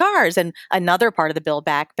reliance on cars. And another part of the Build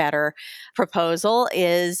Back Better proposal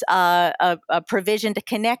is a provision to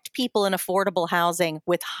connect people in affordable housing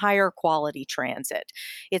with higher quality transit.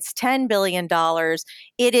 It's $10 billion.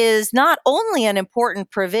 It is not only an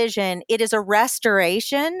important provision, it is a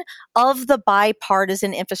restoration of the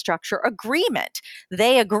bipartisan infrastructure agreement.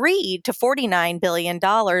 They agreed to $49 billion,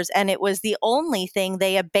 and it was the only thing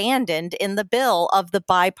they abandoned in the bill of the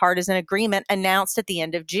bipartisan agreement announced at the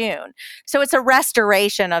end of June. So it's a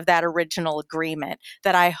restoration of that original agreement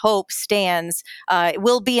that I hope stands. It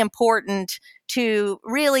will be important to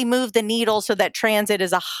really move the needle so that transit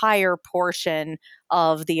is a higher portion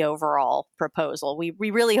of the overall proposal. We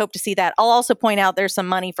really hope to see that. I'll also point out there's some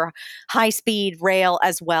money for high-speed rail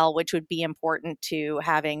as well, which would be important to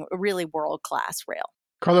having a really world-class rail.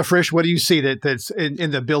 Carla Frisch, what do you see that's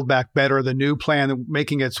in the Build Back Better, the new plan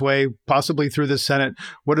making its way possibly through the Senate?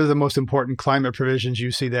 What are the most important climate provisions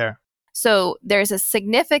you see there? So there's a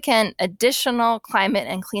significant additional climate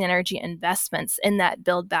and clean energy investments in that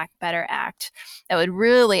Build Back Better Act that would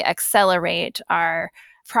really accelerate our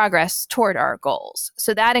progress toward our goals.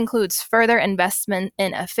 So that includes further investment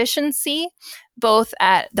in efficiency, both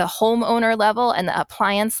at the homeowner level and the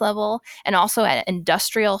appliance level, and also at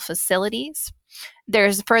industrial facilities.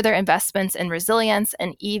 There's further investments in resilience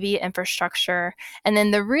and EV infrastructure. And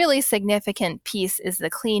then the really significant piece is the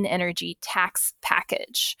clean energy tax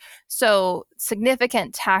package. So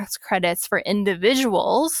significant tax credits for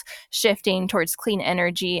individuals shifting towards clean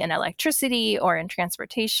energy and electricity or in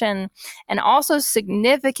transportation, and also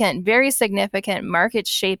significant, very significant market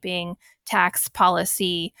shaping tax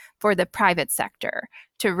policy for the private sector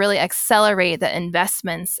to really accelerate the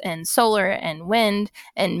investments in solar and wind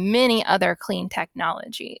and many other clean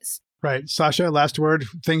technologies. Right. Sasha, last word,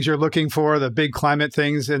 things you're looking for, the big climate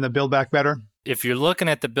things in the Build Back Better? If you're looking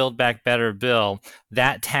at the Build Back Better bill,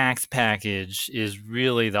 that tax package is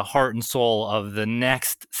really the heart and soul of the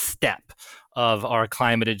next step of our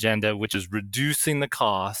climate agenda, which is reducing the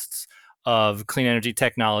costs of clean energy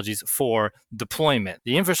technologies for deployment.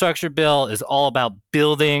 The infrastructure bill is all about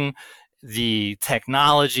building the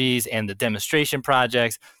technologies and the demonstration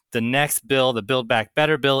projects. The next bill, the Build Back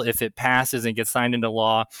Better bill, if it passes and gets signed into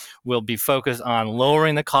law, will be focused on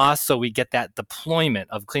lowering the costs so we get that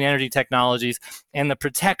deployment of clean energy technologies and the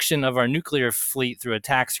protection of our nuclear fleet through a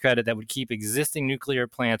tax credit that would keep existing nuclear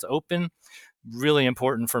plants open. Really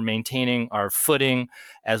important for maintaining our footing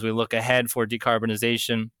as we look ahead for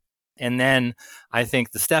decarbonization. And then I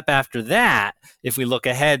think the step after that, if we look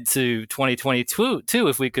ahead to 2022,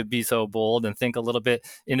 if we could be so bold and think a little bit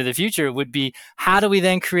into the future, would be how do we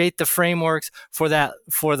then create the frameworks for that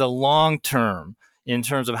for the long term in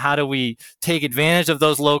terms of how do we take advantage of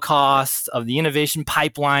those low costs, of the innovation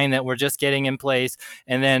pipeline that we're just getting in place,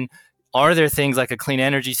 and then are there things like a clean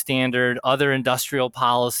energy standard, other industrial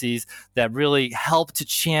policies that really help to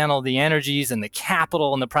channel the energies and the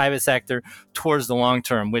capital in the private sector towards the long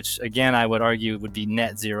term, which, again, I would argue would be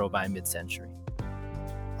net zero by mid-century.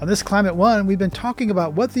 On this Climate One, we've been talking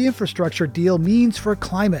about what the infrastructure deal means for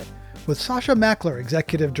climate with Sasha Mackler,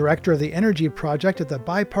 Executive Director of the Energy Project at the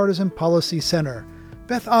Bipartisan Policy Center,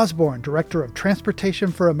 Beth Osborne, Director of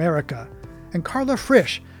Transportation for America, and Carla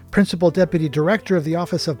Frisch, Principal Deputy Director of the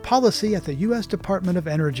Office of Policy at the U.S. Department of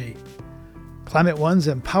Energy. Climate One's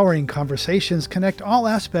empowering conversations connect all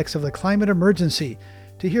aspects of the climate emergency.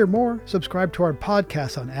 To hear more, subscribe to our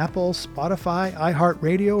podcast on Apple, Spotify,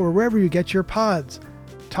 iHeartRadio, or wherever you get your pods.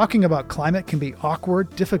 Talking about climate can be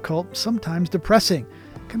awkward, difficult, sometimes depressing.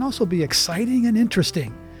 It can also be exciting and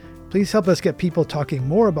interesting. Please help us get people talking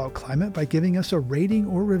more about climate by giving us a rating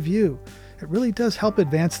or review. It really does help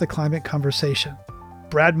advance the climate conversation.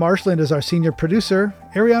 Brad Marshland is our senior producer.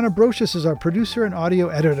 Ariana Brocious is our producer and audio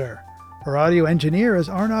editor. Our audio engineer is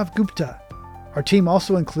Arnav Gupta. Our team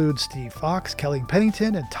also includes Steve Fox, Kelly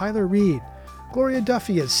Pennington, and Tyler Reed. Gloria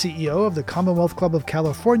Duffy is CEO of the Commonwealth Club of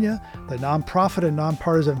California, the nonprofit and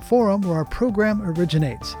nonpartisan forum where our program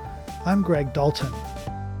originates. I'm Greg Dalton.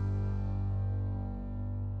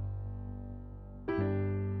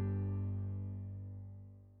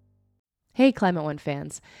 Hey, Climate One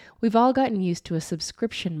fans. We've all gotten used to a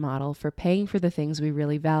subscription model for paying for the things we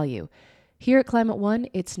really value. Here at Climate One,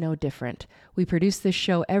 it's no different. We produce this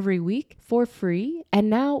show every week for free, and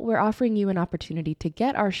now we're offering you an opportunity to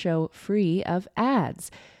get our show free of ads.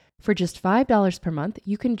 For just $5 per month,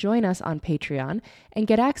 you can join us on Patreon and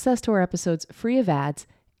get access to our episodes free of ads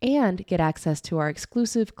and get access to our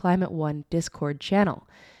exclusive Climate One Discord channel.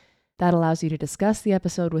 That allows you to discuss the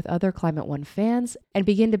episode with other Climate One fans and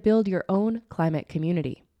begin to build your own climate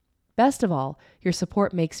community. Best of all, your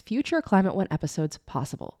support makes future Climate One episodes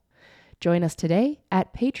possible. Join us today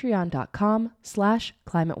at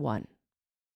patreon.com/climateone.